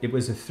detailed. It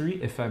was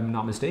if I'm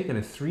not mistaken,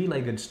 a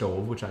three-legged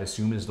stove, which I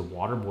assume is the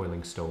water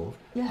boiling stove,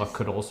 Yes. but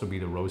could also be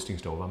the roasting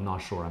stove. I'm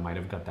not sure. I might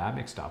have got that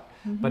mixed up.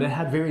 But it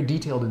had very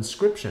detailed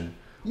inscription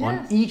on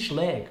Yes. each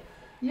leg.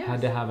 Yes.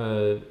 Had to have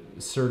a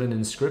certain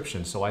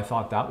inscription. So I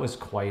thought that was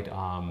quite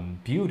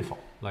beautiful,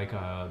 like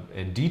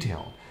and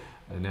detailed.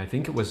 And I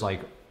think it was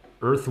like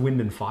earth,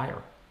 wind, and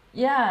fire.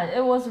 Yeah,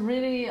 it was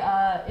really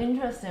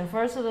interesting.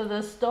 First,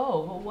 the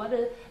stove.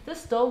 The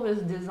stove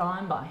is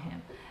designed by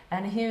him,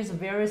 and he is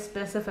very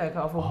specific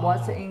of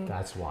what's in.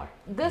 That's why.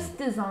 This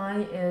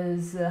design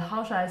is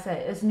how should I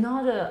say? It's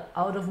not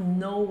out of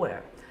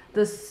nowhere.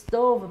 The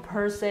stove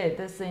per se.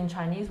 This in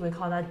Chinese we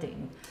call that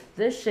ding.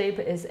 This shape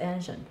is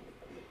ancient.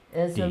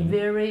 It's a Ding.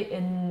 very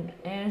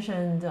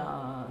ancient,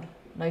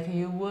 like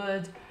you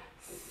would.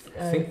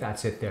 I think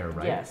that's it there,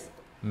 right? Yes.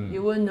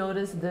 You will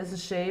notice this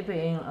shape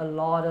in a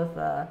lot of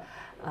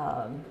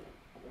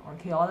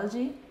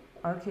archaeological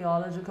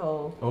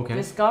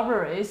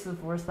discoveries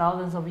for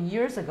thousands of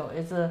years ago.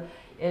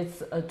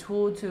 It's a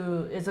tool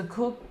to it's a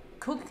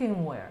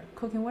cookware.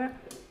 Cookware.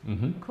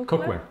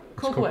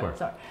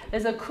 Sorry,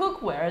 it's a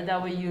cookware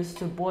that we use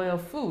to boil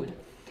food,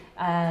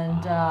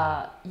 and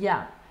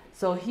yeah.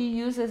 So he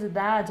uses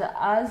that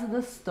as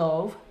the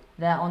stove.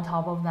 Then on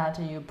top of that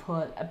you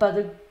put,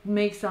 but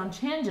make some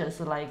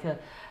changes like.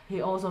 He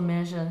also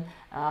mentioned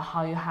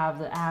how you have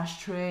the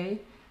ashtray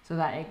so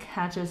that it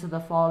catches the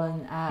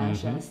fallen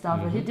ash and stuff.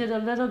 He did a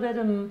little bit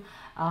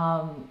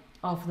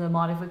of the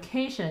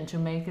modification to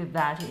make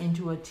that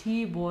into a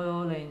tea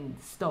boiling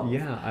stove.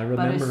 Yeah, I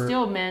remember. But it's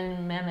still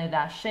mainly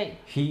that shape.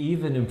 He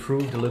even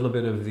improved a little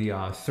bit of the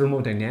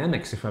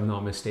thermodynamics, if I'm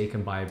not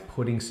mistaken, by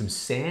putting some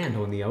sand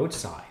on the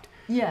outside.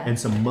 Yeah. And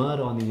some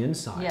mud on the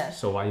inside. Yes.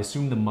 So I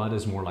assume the mud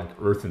is more like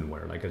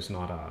earthenware, like it's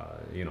not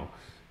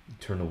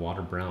turn the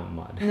water brown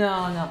mud.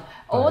 No.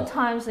 Old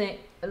times,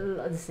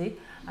 let's see,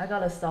 I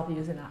gotta stop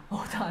using that.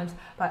 Old times.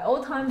 By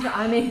old times,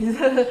 I mean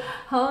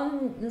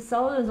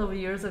thousands of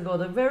years ago,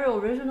 the very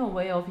original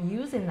way of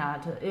using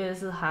that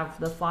is to have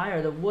the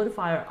fire, the wood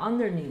fire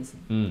underneath,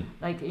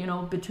 like,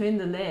 between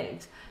the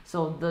legs.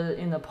 So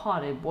in the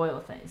pot, it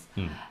boils things.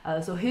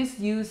 So his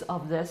use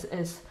of this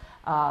is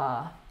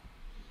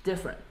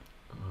different.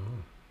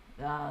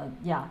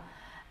 Yeah.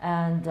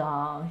 And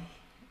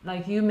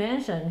like you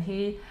mentioned,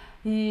 he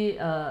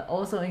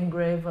also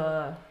engraved,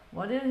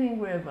 what did he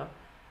engrave?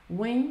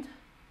 Wind,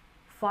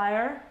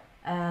 fire,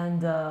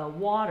 and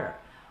water.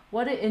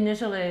 What it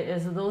initially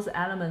is, those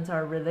elements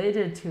are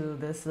related to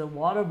this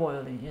water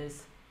boiling.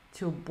 Is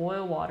to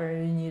boil water,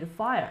 you need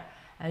fire.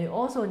 And you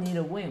also need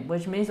a wind,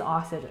 which means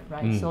oxygen,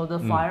 right? So the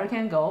fire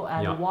can go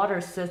and the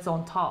water sits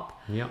on top.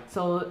 Yeah.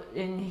 So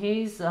in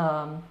his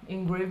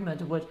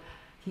engravement, which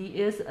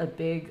he is a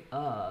big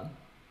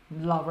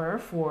lover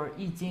for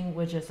I Ching,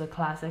 which is a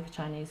classic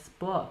Chinese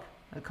book.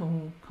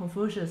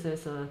 Confucius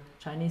is a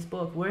Chinese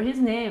book where his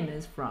name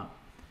is from.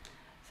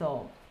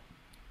 So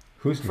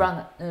who's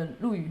from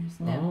Lu Yu's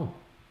name? Oh,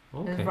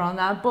 okay. From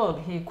that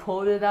book, he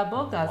quoted that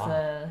book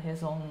as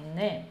his own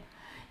name.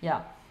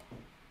 Yeah,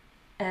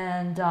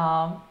 and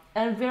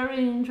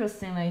very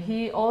interestingly,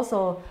 he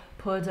also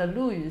put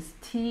Lu Yu's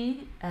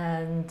tea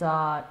and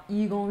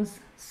Yigong's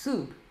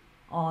soup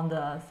on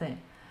the thing.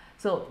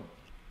 So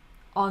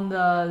on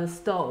the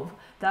stove.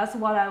 That's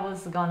what I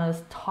was gonna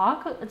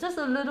talk, just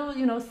a little,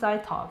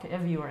 side talk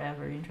if you are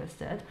ever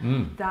interested.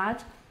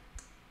 That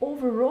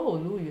overall,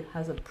 Lu Yu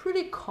has a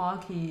pretty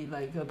cocky,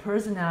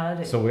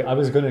 personality. So I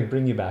was going to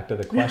bring you back to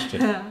the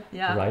question,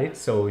 yeah. Right?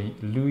 So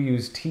Lu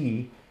Yu's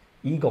tea,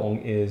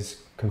 Yigong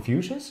is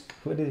Confucius?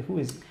 Who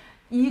is?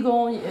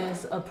 Yigong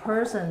is a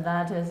person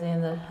that is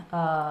in the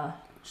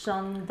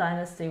Shang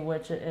dynasty,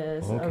 which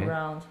is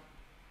around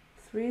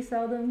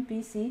 3000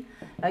 BC,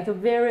 like a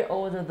very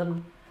old,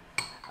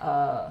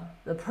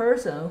 the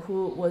person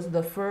who was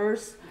the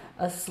first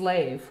a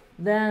slave,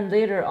 then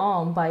later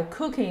on by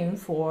cooking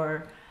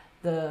for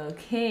the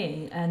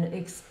king and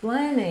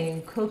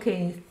explaining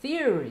cooking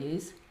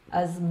theories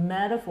as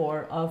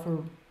metaphor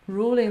of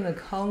ruling the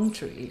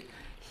country,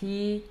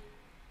 he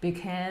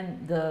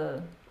became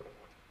the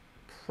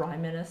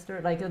prime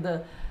minister, like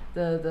the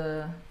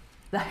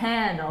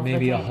hand of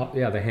maybe the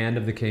king. The hand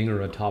of the king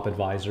or a top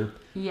advisor.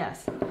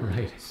 Yes.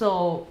 Right.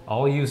 So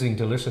all using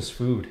delicious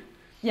food.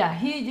 Yeah,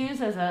 he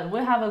uses it. We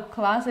have a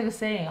classic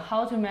saying,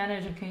 how to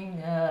manage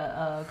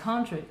a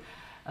country.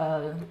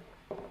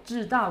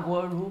 治大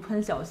国如烹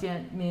小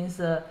鲜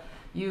means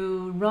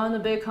you run a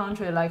big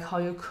country like how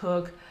you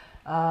cook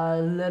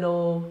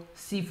little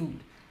seafood.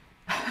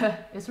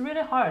 It's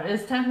really hard.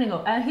 It's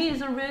technical, and he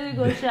is a really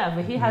good chef.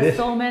 He has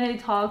so many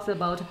talks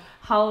about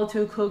how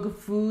to cook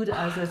food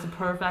as its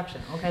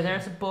perfection. Okay,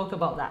 there's a book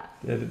about that.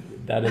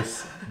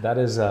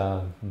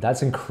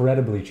 That's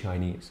incredibly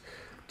Chinese,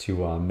 to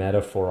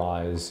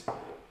metaphorize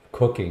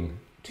cooking,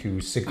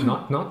 to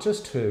not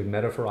just to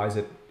metaphorize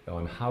it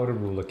on how to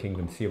rule a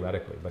kingdom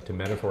theoretically, but to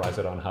metaphorize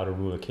it on how to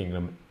rule a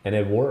kingdom, and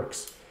it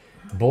works.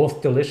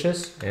 Both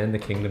delicious, and the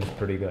kingdom's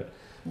pretty good.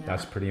 Yeah.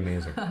 That's pretty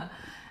amazing.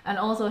 And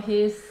also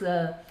he's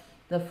the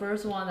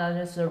first one that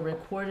is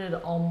recorded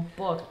on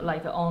book,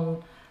 like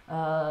on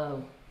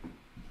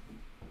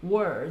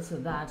words,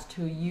 that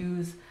to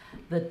use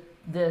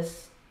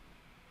this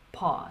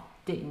pot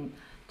ding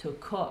to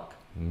cook.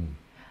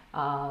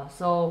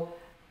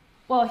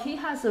 Well, he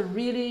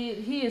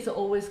is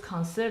always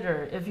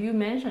considered, if you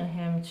mention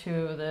him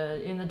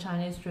in the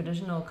Chinese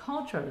traditional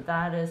culture,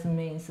 that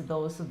means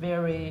those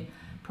very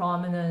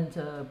prominent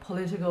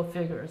political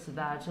figures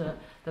that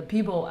the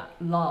people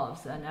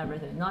loves and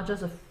everything, not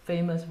just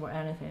famous for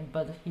anything,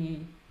 but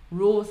he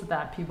rules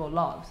that people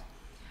loves.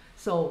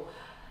 So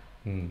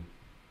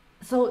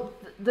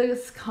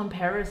this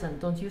comparison,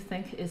 don't you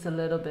think is a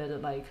little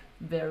bit like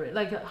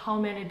how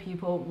many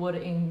people would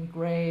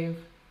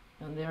engrave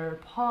on their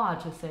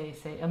pot to say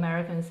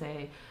Americans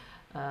say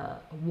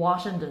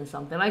Washington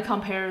something, like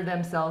compare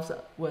themselves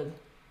with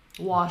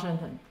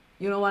Washington.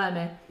 You know what I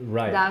mean?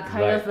 Right. That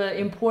kind of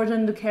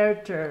important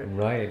character.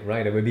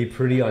 Right. It would be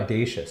pretty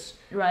audacious.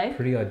 Right.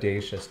 Pretty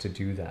audacious to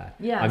do that.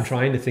 Yes. I'm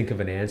trying to think of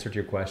an answer to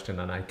your question,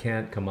 and I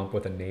can't come up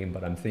with a name,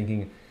 but I'm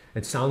thinking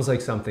it sounds like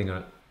something,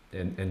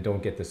 and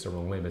don't get this the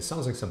wrong way, but it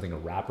sounds like something a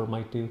rapper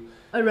might do.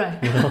 Right.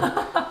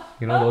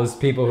 You know those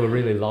people who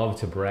really love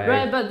to brag.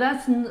 Right, but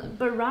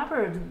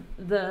rapper,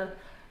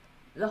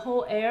 the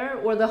whole air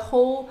or the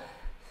whole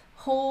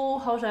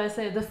how should I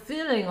say, the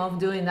feeling of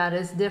doing that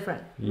is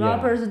different. Yeah.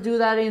 Rappers do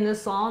that in the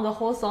song. The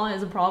whole song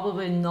is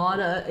probably not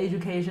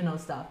educational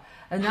stuff.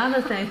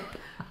 Another thing,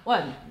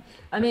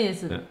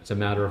 it's a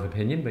matter of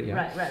opinion, but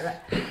yeah.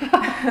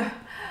 Right.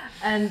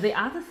 And the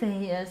other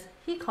thing is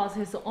he calls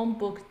his own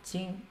book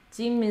Jing.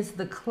 Jing means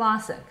the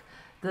classic,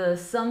 the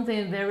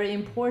something very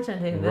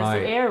important in this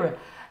era.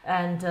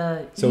 And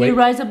he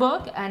writes a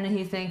book, and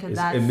he thinks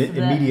that's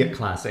immediate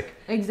classic.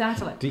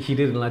 Exactly. He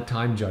didn't let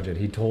time judge it.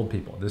 He told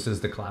people, this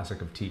is the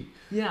classic of tea.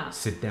 Yeah.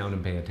 Sit down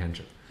and pay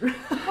attention.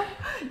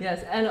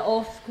 Yes, and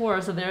of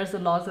course there's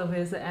lots of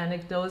his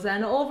anecdotes,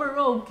 and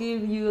overall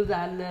give you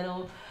that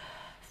little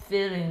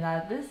feeling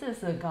that this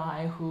is a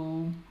guy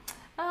who,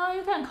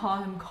 you can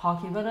call him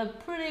cocky,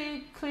 but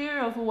pretty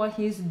clear of what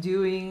he's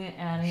doing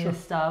and his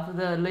stuff.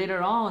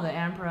 Later on, the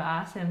emperor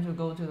asked him to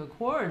go to the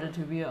court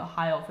to be a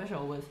high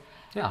official with.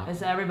 Yeah.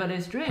 It's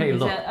everybody's dream. Hey, he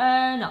said,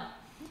 no.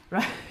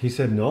 Right? He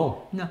said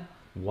no? No.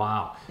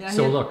 Wow. Yeah,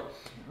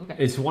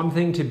 it's one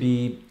thing to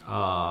be,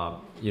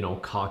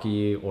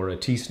 cocky, or a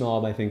tea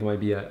snob, I think might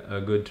be a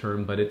good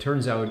term, but it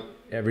turns out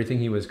everything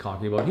he was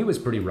cocky about, he was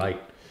pretty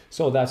right.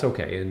 So that's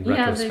okay in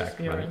retrospect,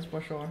 the experience,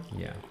 right? For sure.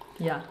 Yeah.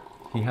 Yeah.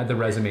 He had the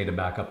resume to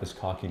back up his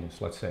cockiness,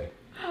 let's say.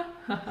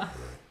 Let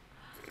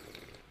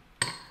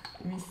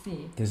me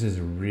see. This is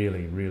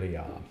really, really...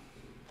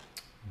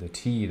 the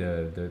tea,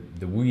 the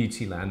Wuyi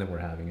tea land that we're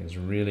having is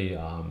really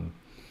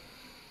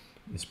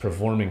is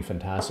performing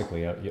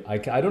fantastically.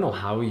 I don't know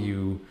how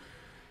you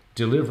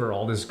deliver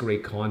all this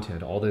great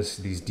content, all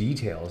these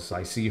details.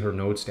 I see her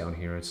notes down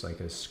here. It's like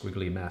a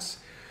squiggly mess,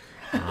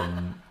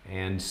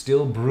 and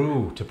still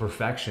brew to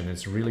perfection.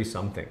 It's really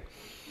something.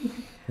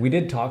 We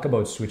did talk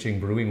about switching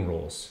brewing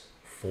roles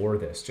for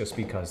this, just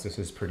because this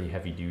is pretty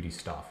heavy duty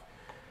stuff,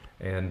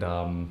 and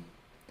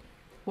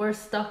we're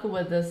stuck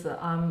with this.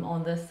 I'm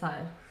on this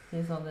side.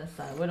 He's on this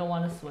side. We don't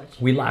want to switch.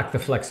 We lack the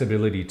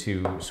flexibility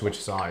to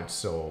switch sides,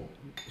 so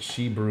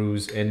she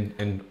brews,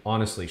 and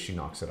honestly, she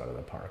knocks it out of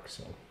the park.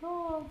 So,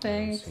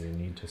 thanks. So you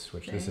need to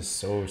switch. Thanks. This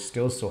is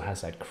still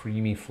has that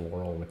creamy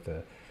floral with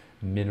the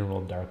mineral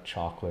dark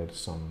chocolate,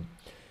 some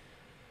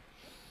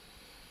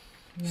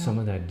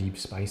of that deep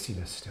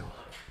spiciness still.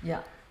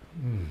 Yeah.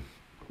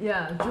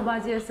 Yeah.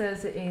 Zhubajie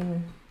says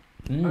in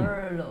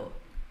二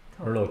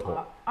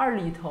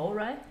里头,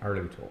 right? 二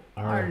里头.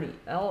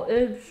 Oh,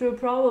 it should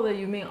probably,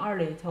 you mean 二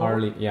里头.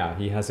 Yeah,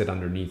 he has it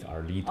underneath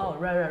二里头. Oh,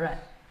 right.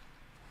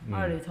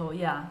 二里头,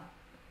 yeah.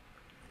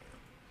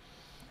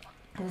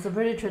 It's a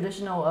pretty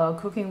traditional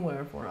cooking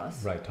word for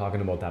us. Right,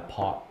 talking about that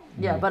pot.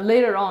 Yeah, but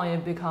later on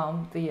it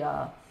becomes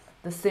the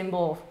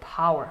symbol of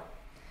power.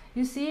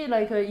 You see,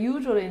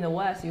 usually in the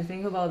West, you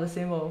think about the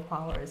symbol of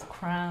power. It's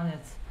crown,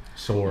 it's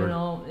sword.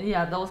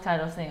 Those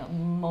kind of things.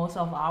 Most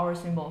of our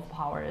symbol of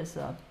power is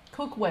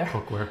cookware,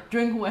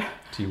 drinkware,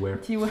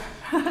 teaware,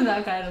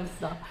 that kind of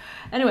stuff.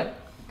 Anyway,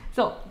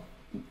 so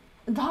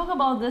talk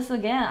about this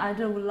again. I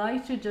would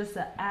like to just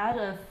add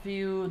a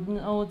few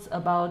notes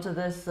about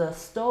this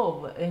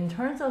stove. In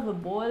terms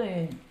of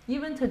boiling,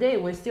 even today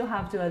we still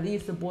have to at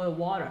least boil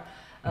water.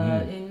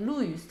 In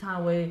Luyu's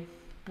time, we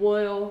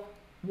boil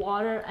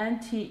water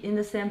and tea in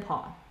the same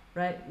pot,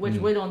 right? Which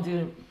we don't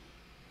do.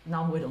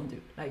 Now we don't do.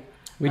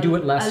 We do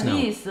it less now. At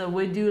least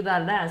we do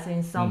that less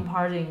in some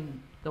part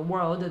in the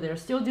world, they're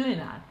still doing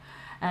that.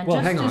 And Well,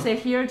 just hang to on. say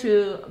here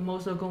to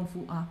most of Kung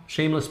Fu,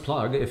 Shameless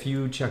plug, if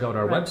you check out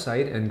our Right.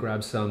 website and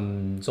grab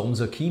some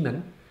ZhenTea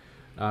Kimen,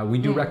 we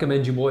do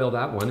recommend you boil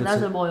that one.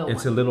 That's a boil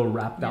It's one. a little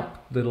wrapped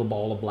up little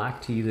ball of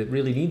black tea that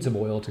really needs a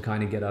boil to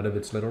kind of get out of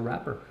its little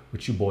wrapper,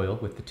 which you boil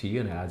with the tea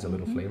and it adds a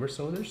little flavor.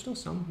 So there's still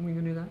some we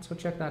can do that. So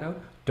check that out.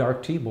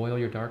 Dark tea, boil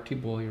your dark tea,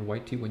 boil your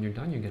white tea. When you're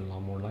done, you get a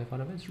lot more life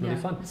out of it. It's really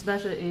fun.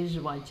 Especially aged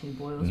white tea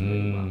boils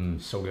really well.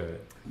 So good.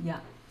 Yeah.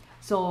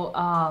 So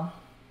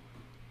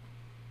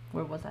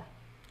where was I?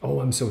 Oh,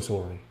 I'm so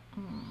sorry.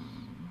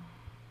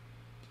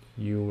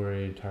 You were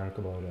to talk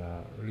about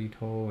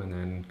Rito and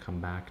then come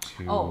back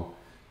to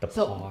the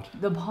pot,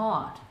 The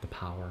pot. the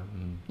power.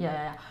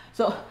 Yeah.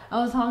 So I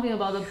was talking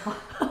about the pot.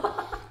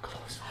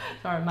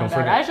 Sorry, my Don't bad.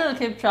 forget. I should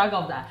keep track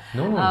of that.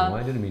 No,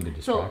 I didn't mean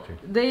to So distract you.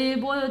 they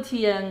boil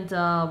tea and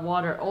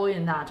water all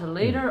in that.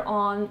 Later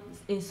on,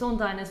 in Song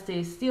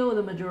Dynasty, still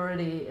the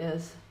majority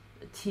is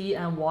tea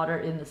and water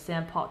in the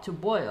same pot to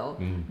boil.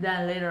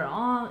 Then later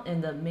on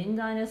in the Ming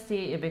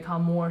Dynasty, it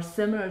become more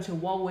similar to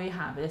what we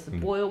have. It's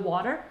boiled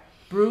water,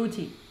 brew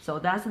tea. So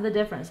that's the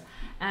difference.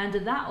 And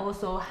that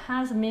also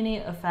has many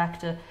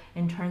effect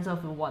in terms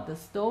of what the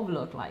stove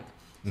look like.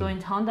 So in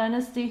Tang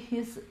Dynasty,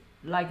 he's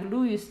like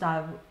Louis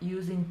style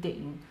using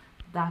ding,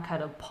 that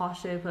kind of pot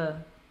shape,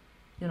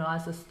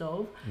 as a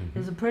stove,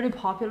 is pretty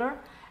popular.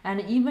 And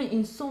even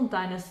in Song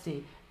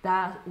Dynasty,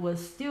 that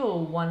was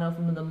still one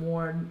of the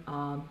more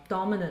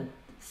dominant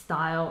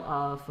style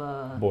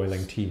of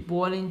Boiling tea.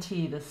 boiling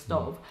tea, the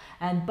stove.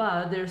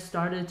 But they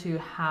started to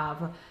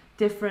have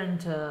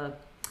different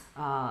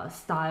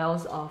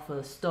styles of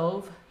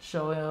stove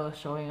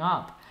showing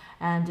up.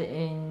 And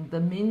in the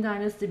Ming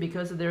Dynasty,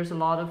 because there's a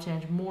lot of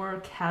change,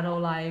 more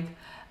kettle-like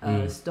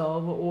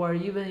stove, or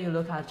even you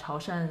look at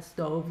Chaoshan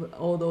stove,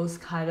 all those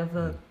kind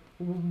of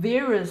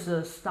various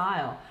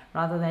style,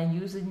 rather than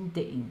using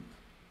ding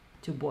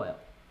to boil.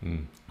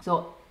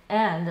 So,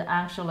 and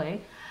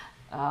actually,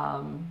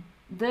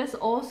 this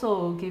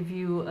also give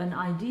you an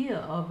idea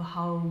of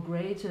how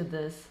great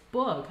this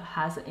book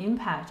has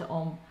impact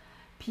on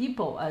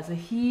people, as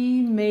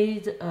he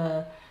made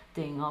a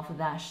thing of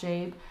that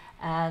shape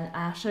and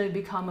actually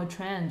become a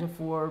trend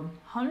for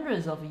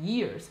hundreds of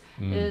years.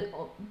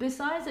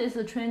 Besides it's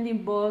a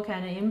trending book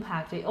and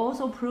impact, it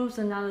also proves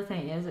another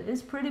thing, is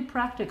it's pretty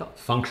practical.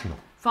 Functional.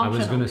 I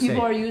was going to say,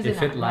 People are using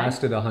if it that,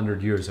 lasted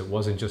 100 years, it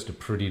wasn't just a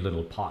pretty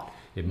little pot.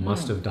 It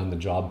must have done the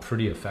job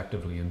pretty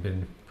effectively and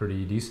been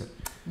pretty decent.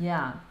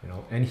 Yeah.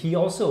 And he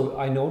also,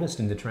 I noticed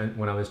in the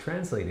when I was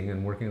translating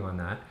and working on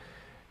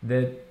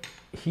that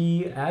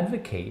he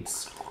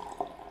advocates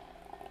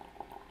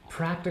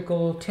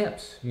practical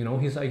tips.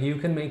 He's like, you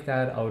can make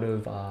that out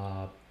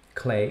of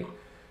clay.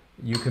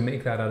 You can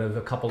make that out of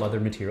a couple other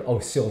materials. Oh,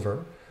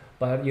 silver.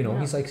 But,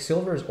 he's like,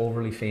 silver is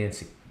overly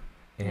fancy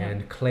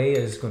and clay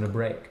is going to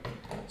break.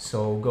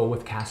 So go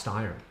with cast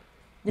iron.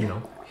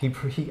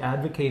 He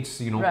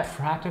advocates,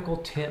 practical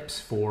tips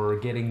for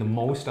getting the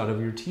most out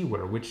of your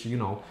teaware, which,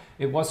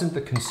 it wasn't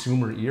the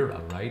consumer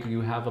era, right?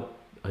 You have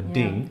a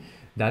ding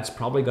that's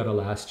probably going to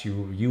last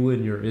you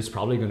and it's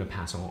probably going to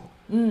pass on.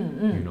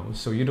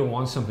 So you don't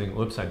want something,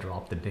 oops, I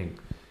dropped the ding.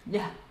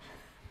 Yeah.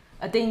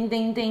 A ding,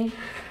 ding, ding.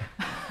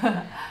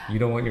 You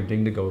don't want your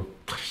ding to go.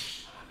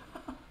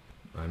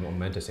 I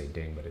meant to say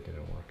ding, but it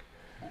didn't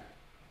work.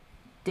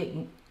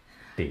 Ding.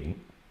 Ding.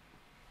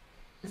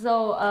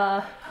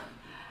 So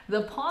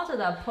the pot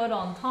that put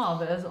on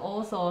top is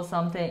also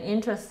something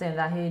interesting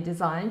that he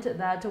designed,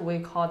 that we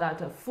call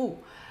that a fu.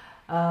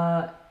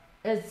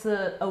 It's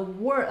a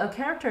word, a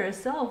character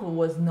itself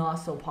was not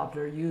so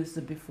popular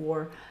used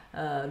before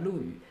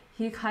Lu.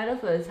 He kind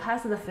of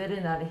has the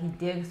feeling that he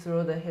digged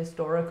through the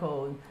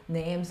historical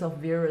names of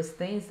various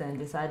things and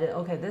decided,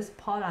 okay, this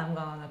pot I'm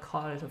gonna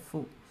call it a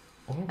fu,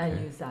 and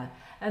use that.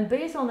 And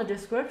based on the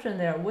description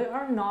there, we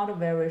are not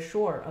very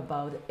sure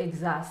about the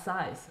exact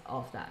size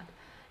of that,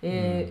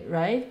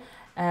 right?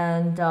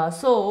 And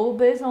so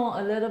based on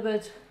a little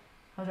bit,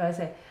 how should I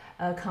say,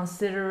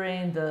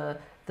 considering the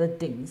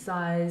ding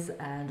size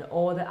and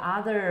all the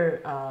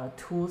other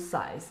tool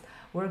size,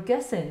 we're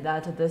guessing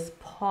that this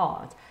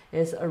pot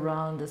is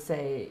around,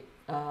 say,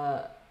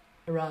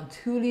 around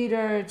 2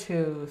 liter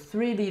to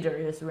 3 liter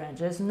is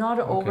range. It's not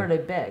overly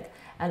big,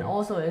 and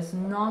also it's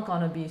not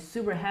gonna be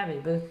super heavy,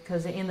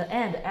 because in the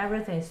end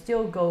everything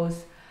still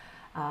goes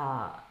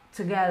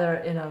together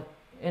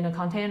in a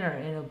container,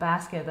 in a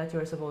basket that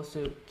you're supposed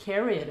to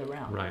carry it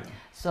around. Right.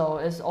 So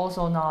it's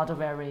also not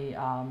very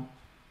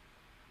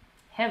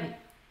heavy.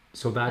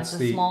 So that's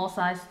it's a small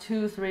size,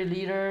 2-3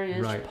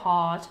 liter-ish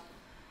pot.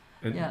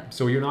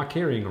 So you're not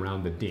carrying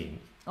around the ding.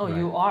 Oh, right.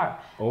 You are.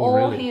 Oh, all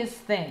really? his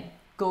thing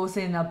goes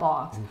in a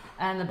box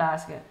and the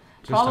basket.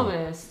 Probably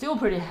it's still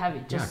pretty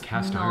heavy. Just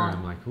cast iron.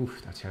 I'm like,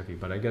 oof, that's heavy.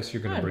 But I guess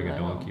you're gonna bring a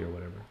donkey or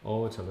whatever.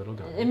 Oh, it's a little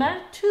donkey.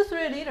 Imagine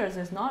 2-3 liters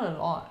is not a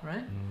lot,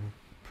 right?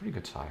 Pretty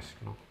good size,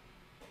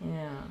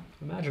 Yeah.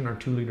 Imagine our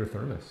 2-liter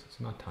thermos. It's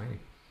not tiny.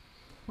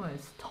 Well,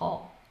 it's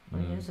tall.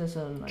 His is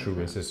True,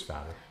 his is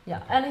fatter.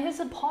 Yeah, and his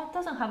pot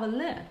doesn't have a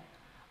lid.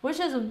 which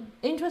is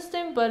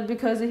interesting. But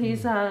because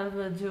he's have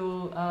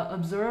to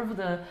observe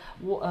the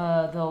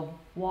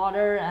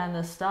water and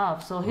the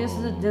stuff, so his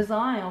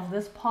design of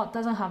this pot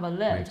doesn't have a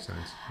lid. Makes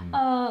sense.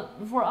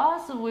 For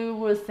us, we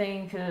would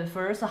think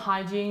first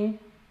hygiene.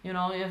 You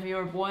know, if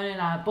you're boiling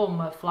that, boom,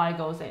 a fly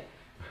goes in.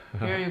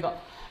 Here you go.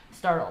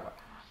 Start over.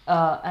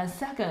 And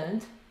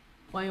second,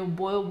 when you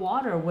boil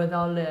water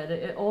without lid,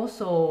 it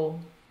also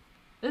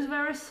is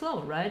very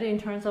slow, right? In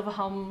terms of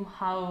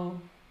how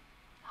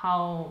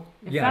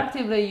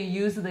effectively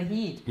you use the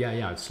heat.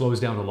 Yeah, it slows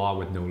down a lot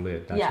with no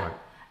lid. That's right.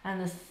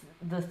 And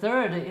the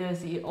third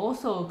is it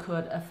also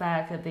could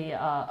affect the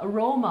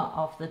aroma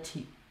of the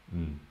tea.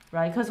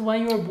 Right, because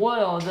when you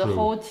boil the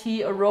whole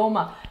tea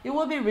aroma, it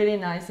will be really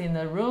nice in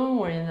the room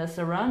or in the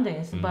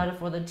surroundings, but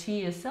for the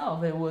tea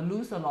itself, it will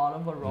lose a lot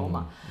of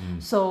aroma.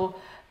 So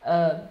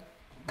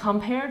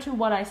compared to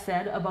what I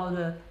said about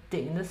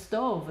the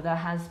stove that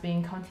has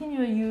been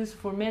continually used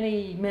for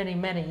many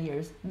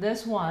years,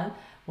 this one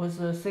was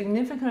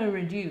significantly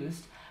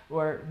reduced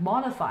or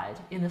modified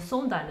in the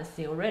Song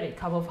Dynasty already. A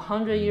couple of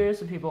hundred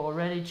years, people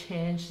already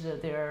changed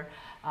their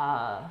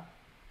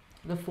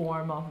the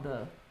form of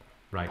the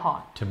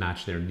pot to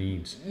match their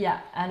needs.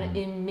 Yeah, and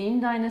in Ming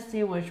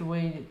Dynasty, which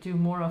we do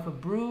more of a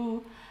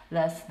brew,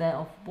 less than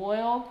of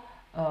boil,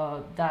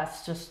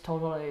 that's just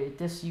totally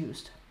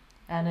disused.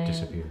 And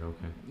Disappeared.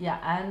 Okay. Yeah,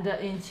 and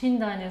in Qing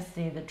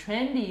Dynasty, the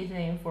trendy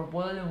thing for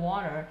boiling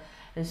water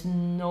is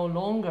no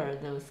longer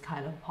those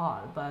kind of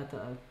pot, but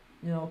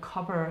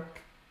copper.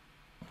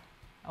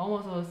 I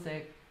almost would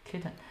say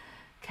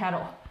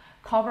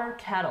copper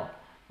kettle,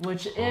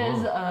 which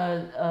is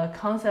a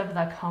concept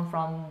that comes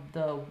from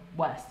the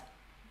West.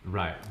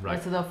 Right.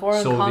 So the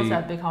foreign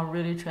concept become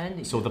really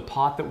trendy. So the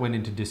pot that went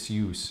into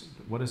disuse,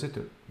 what is it?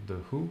 The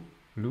who?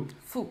 Lu?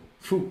 Fu.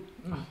 Oh,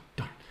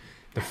 darn.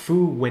 The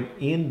fu went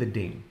in the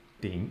ding.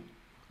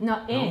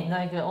 Not in,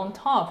 like on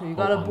top. You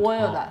gotta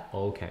boil that.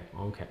 Okay.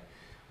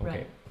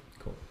 Right.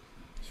 Cool.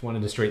 Just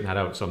wanted to straighten that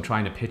out. So I'm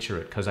trying to picture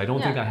it because I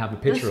don't think I have a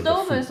picture of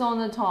the stove is on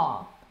the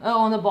top,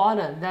 on the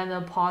bottom, then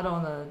the pot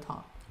on the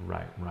top.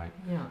 Right.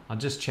 Yeah. I'll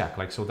just check.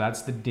 So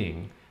that's the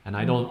ding. And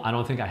I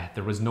don't think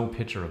there was no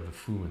picture of the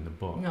fu in the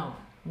book. No.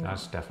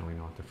 That's definitely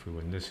not the fu,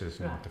 and this is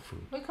not the fu.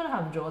 We could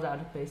have drawn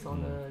that based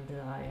on the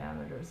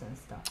diameters and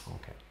stuff.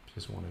 Okay,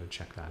 just wanted to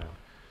check that out.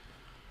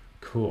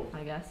 Cool.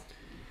 I guess.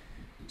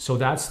 So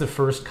that's the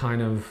first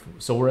kind of,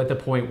 so we're at the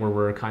point where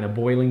we're kind of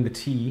boiling the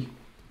tea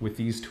with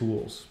these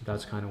tools.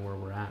 That's kind of where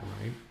we're at,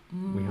 right?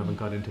 We haven't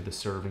got into the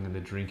serving and the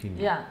drinking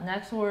yet.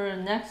 Yeah,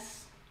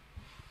 next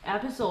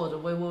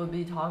episode we will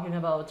be talking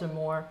about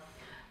more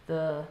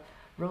the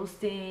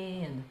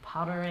roasting and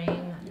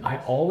powdering. I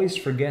always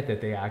forget that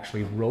they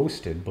actually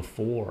roasted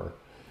before.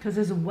 Because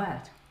it's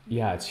wet.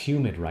 Yeah, it's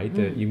humid, right?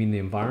 You mean the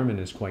environment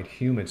is quite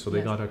humid, so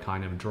they got to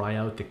kind of dry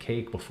out the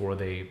cake before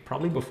they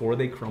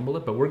crumble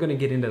it. But we're going to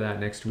get into that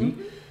next week.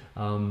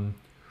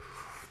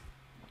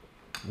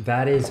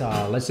 That is,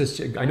 let's just,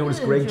 I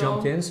noticed Greg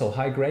jumped in, so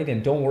hi Greg,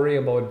 and don't worry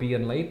about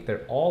being late.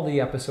 All the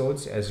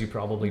episodes, as you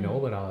probably know,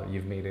 but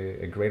you've made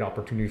a great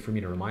opportunity for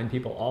me to remind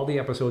people, all the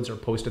episodes are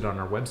posted on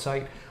our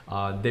website.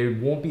 They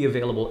won't be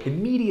available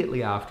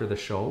immediately after the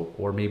show,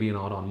 or maybe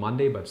not on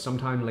Monday, but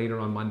sometime later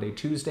on Monday,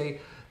 Tuesday.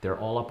 They're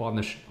all up on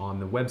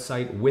the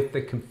website with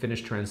the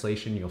finished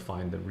translation. You'll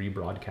find the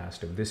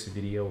rebroadcast of this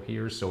video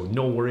here. So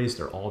no worries,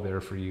 they're all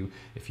there for you.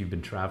 If you've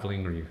been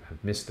traveling or you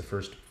have missed the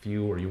first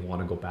few or you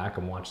want to go back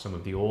and watch some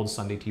of the old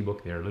Sunday Tea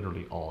Book, they're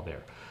literally all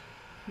there.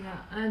 Yeah,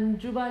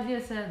 and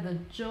Zhubajie said the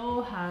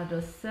Zhou had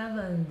a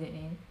 7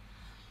 ding.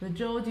 The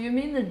Zhou, do you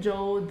mean the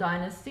Zhou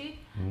dynasty?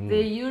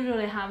 They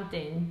usually have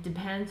ding,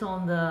 depends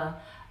on the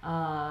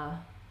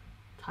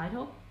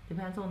title,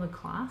 depends on the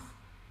class.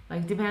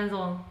 Like depends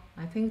on,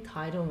 I think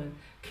title.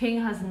 King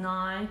has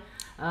 9.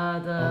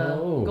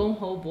 The Gong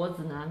Hou Bo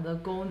Zinan, the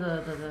Gong,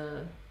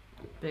 the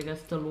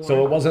biggest lord.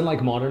 So it wasn't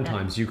like modern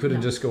times. You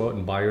couldn't just go out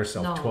and buy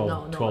yourself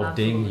 12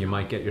 ding. You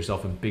might get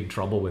yourself in big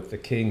trouble with the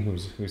king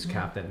who's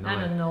capped at 9.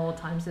 And in old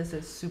times this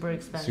is super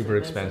expensive. Super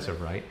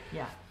expensive, right?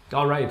 Yeah.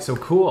 All right, so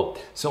cool.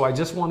 So I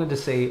just wanted to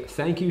say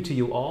thank you to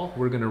you all.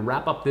 We're going to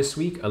wrap up this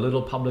week. A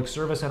little public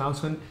service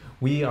announcement.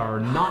 We are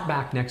not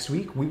back next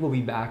week. We will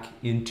be back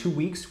in 2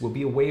 weeks. We'll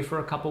be away for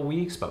a couple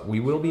weeks, but we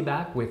will be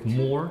back with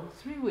more.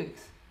 3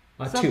 weeks.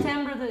 2.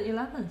 September the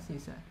 11th, you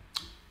said.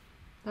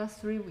 That's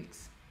 3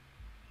 weeks.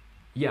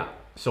 Yeah,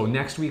 so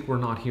next week we're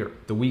not here.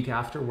 The week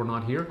after we're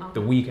not here. Okay.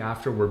 The week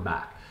after we're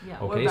back. Yeah,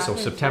 okay, so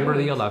September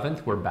the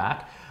 11th we're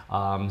back.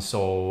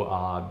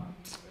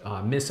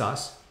 Miss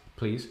us,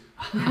 please.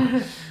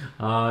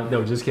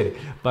 No, just kidding.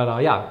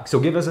 But yeah, so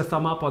give us a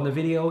thumb up on the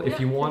video. If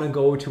you want to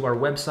go to our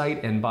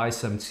website and buy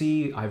some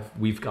tea,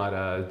 we've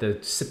got the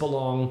Sip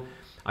Along.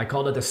 I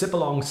called it the Sip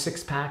Along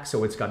 6-pack.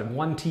 So it's got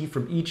 1 tea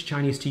from each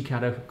Chinese tea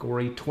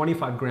category,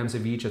 25 grams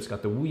of each. It's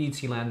got the Wuyi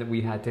tea land that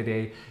we had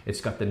today.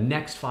 It's got the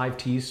next 5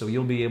 teas, so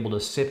you'll be able to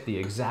sip the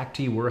exact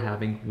tea we're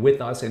having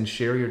with us and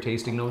share your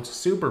tasting notes.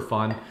 Super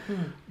fun.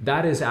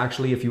 That is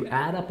actually, if you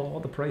add up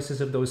all the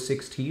prices of those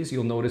 6 teas,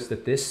 you'll notice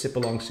that this Sip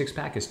Along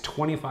 6-pack is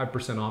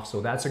 25% off.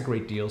 So that's a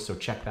great deal. So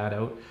check that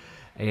out.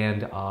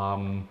 And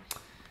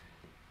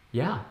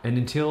yeah, and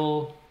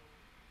until,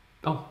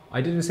 oh,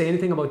 I didn't say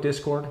anything about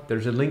Discord.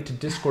 There's a link to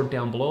Discord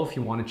down below if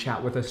you want to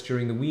chat with us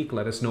during the week.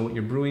 Let us know what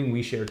you're brewing.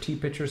 We share tea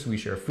pictures, we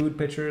share food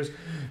pictures,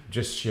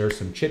 just share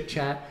some chit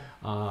chat.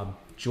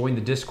 Join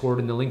the Discord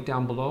in the link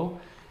down below.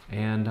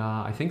 And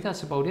I think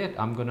that's about it.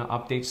 I'm going to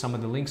update some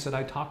of the links that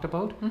I talked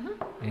about.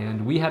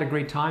 And we had a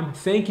great time.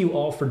 Thank you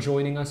all for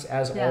joining us,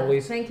 as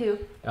always. Thank you.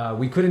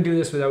 We couldn't do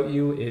this without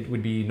you. It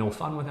would be no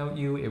fun without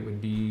you.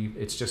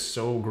 It's just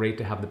so great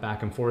to have the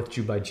back and forth.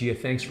 Jubai Gia,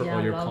 thanks for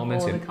all your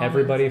comments. And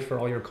everybody for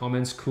all your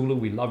comments. Kulu,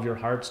 we love your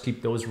hearts.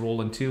 Keep those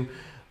rolling too.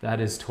 That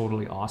is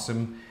totally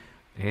awesome.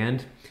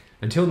 And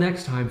until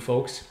next time,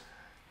 folks,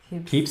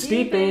 keep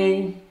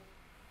steeping.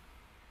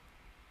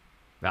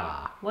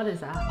 What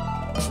is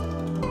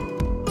that?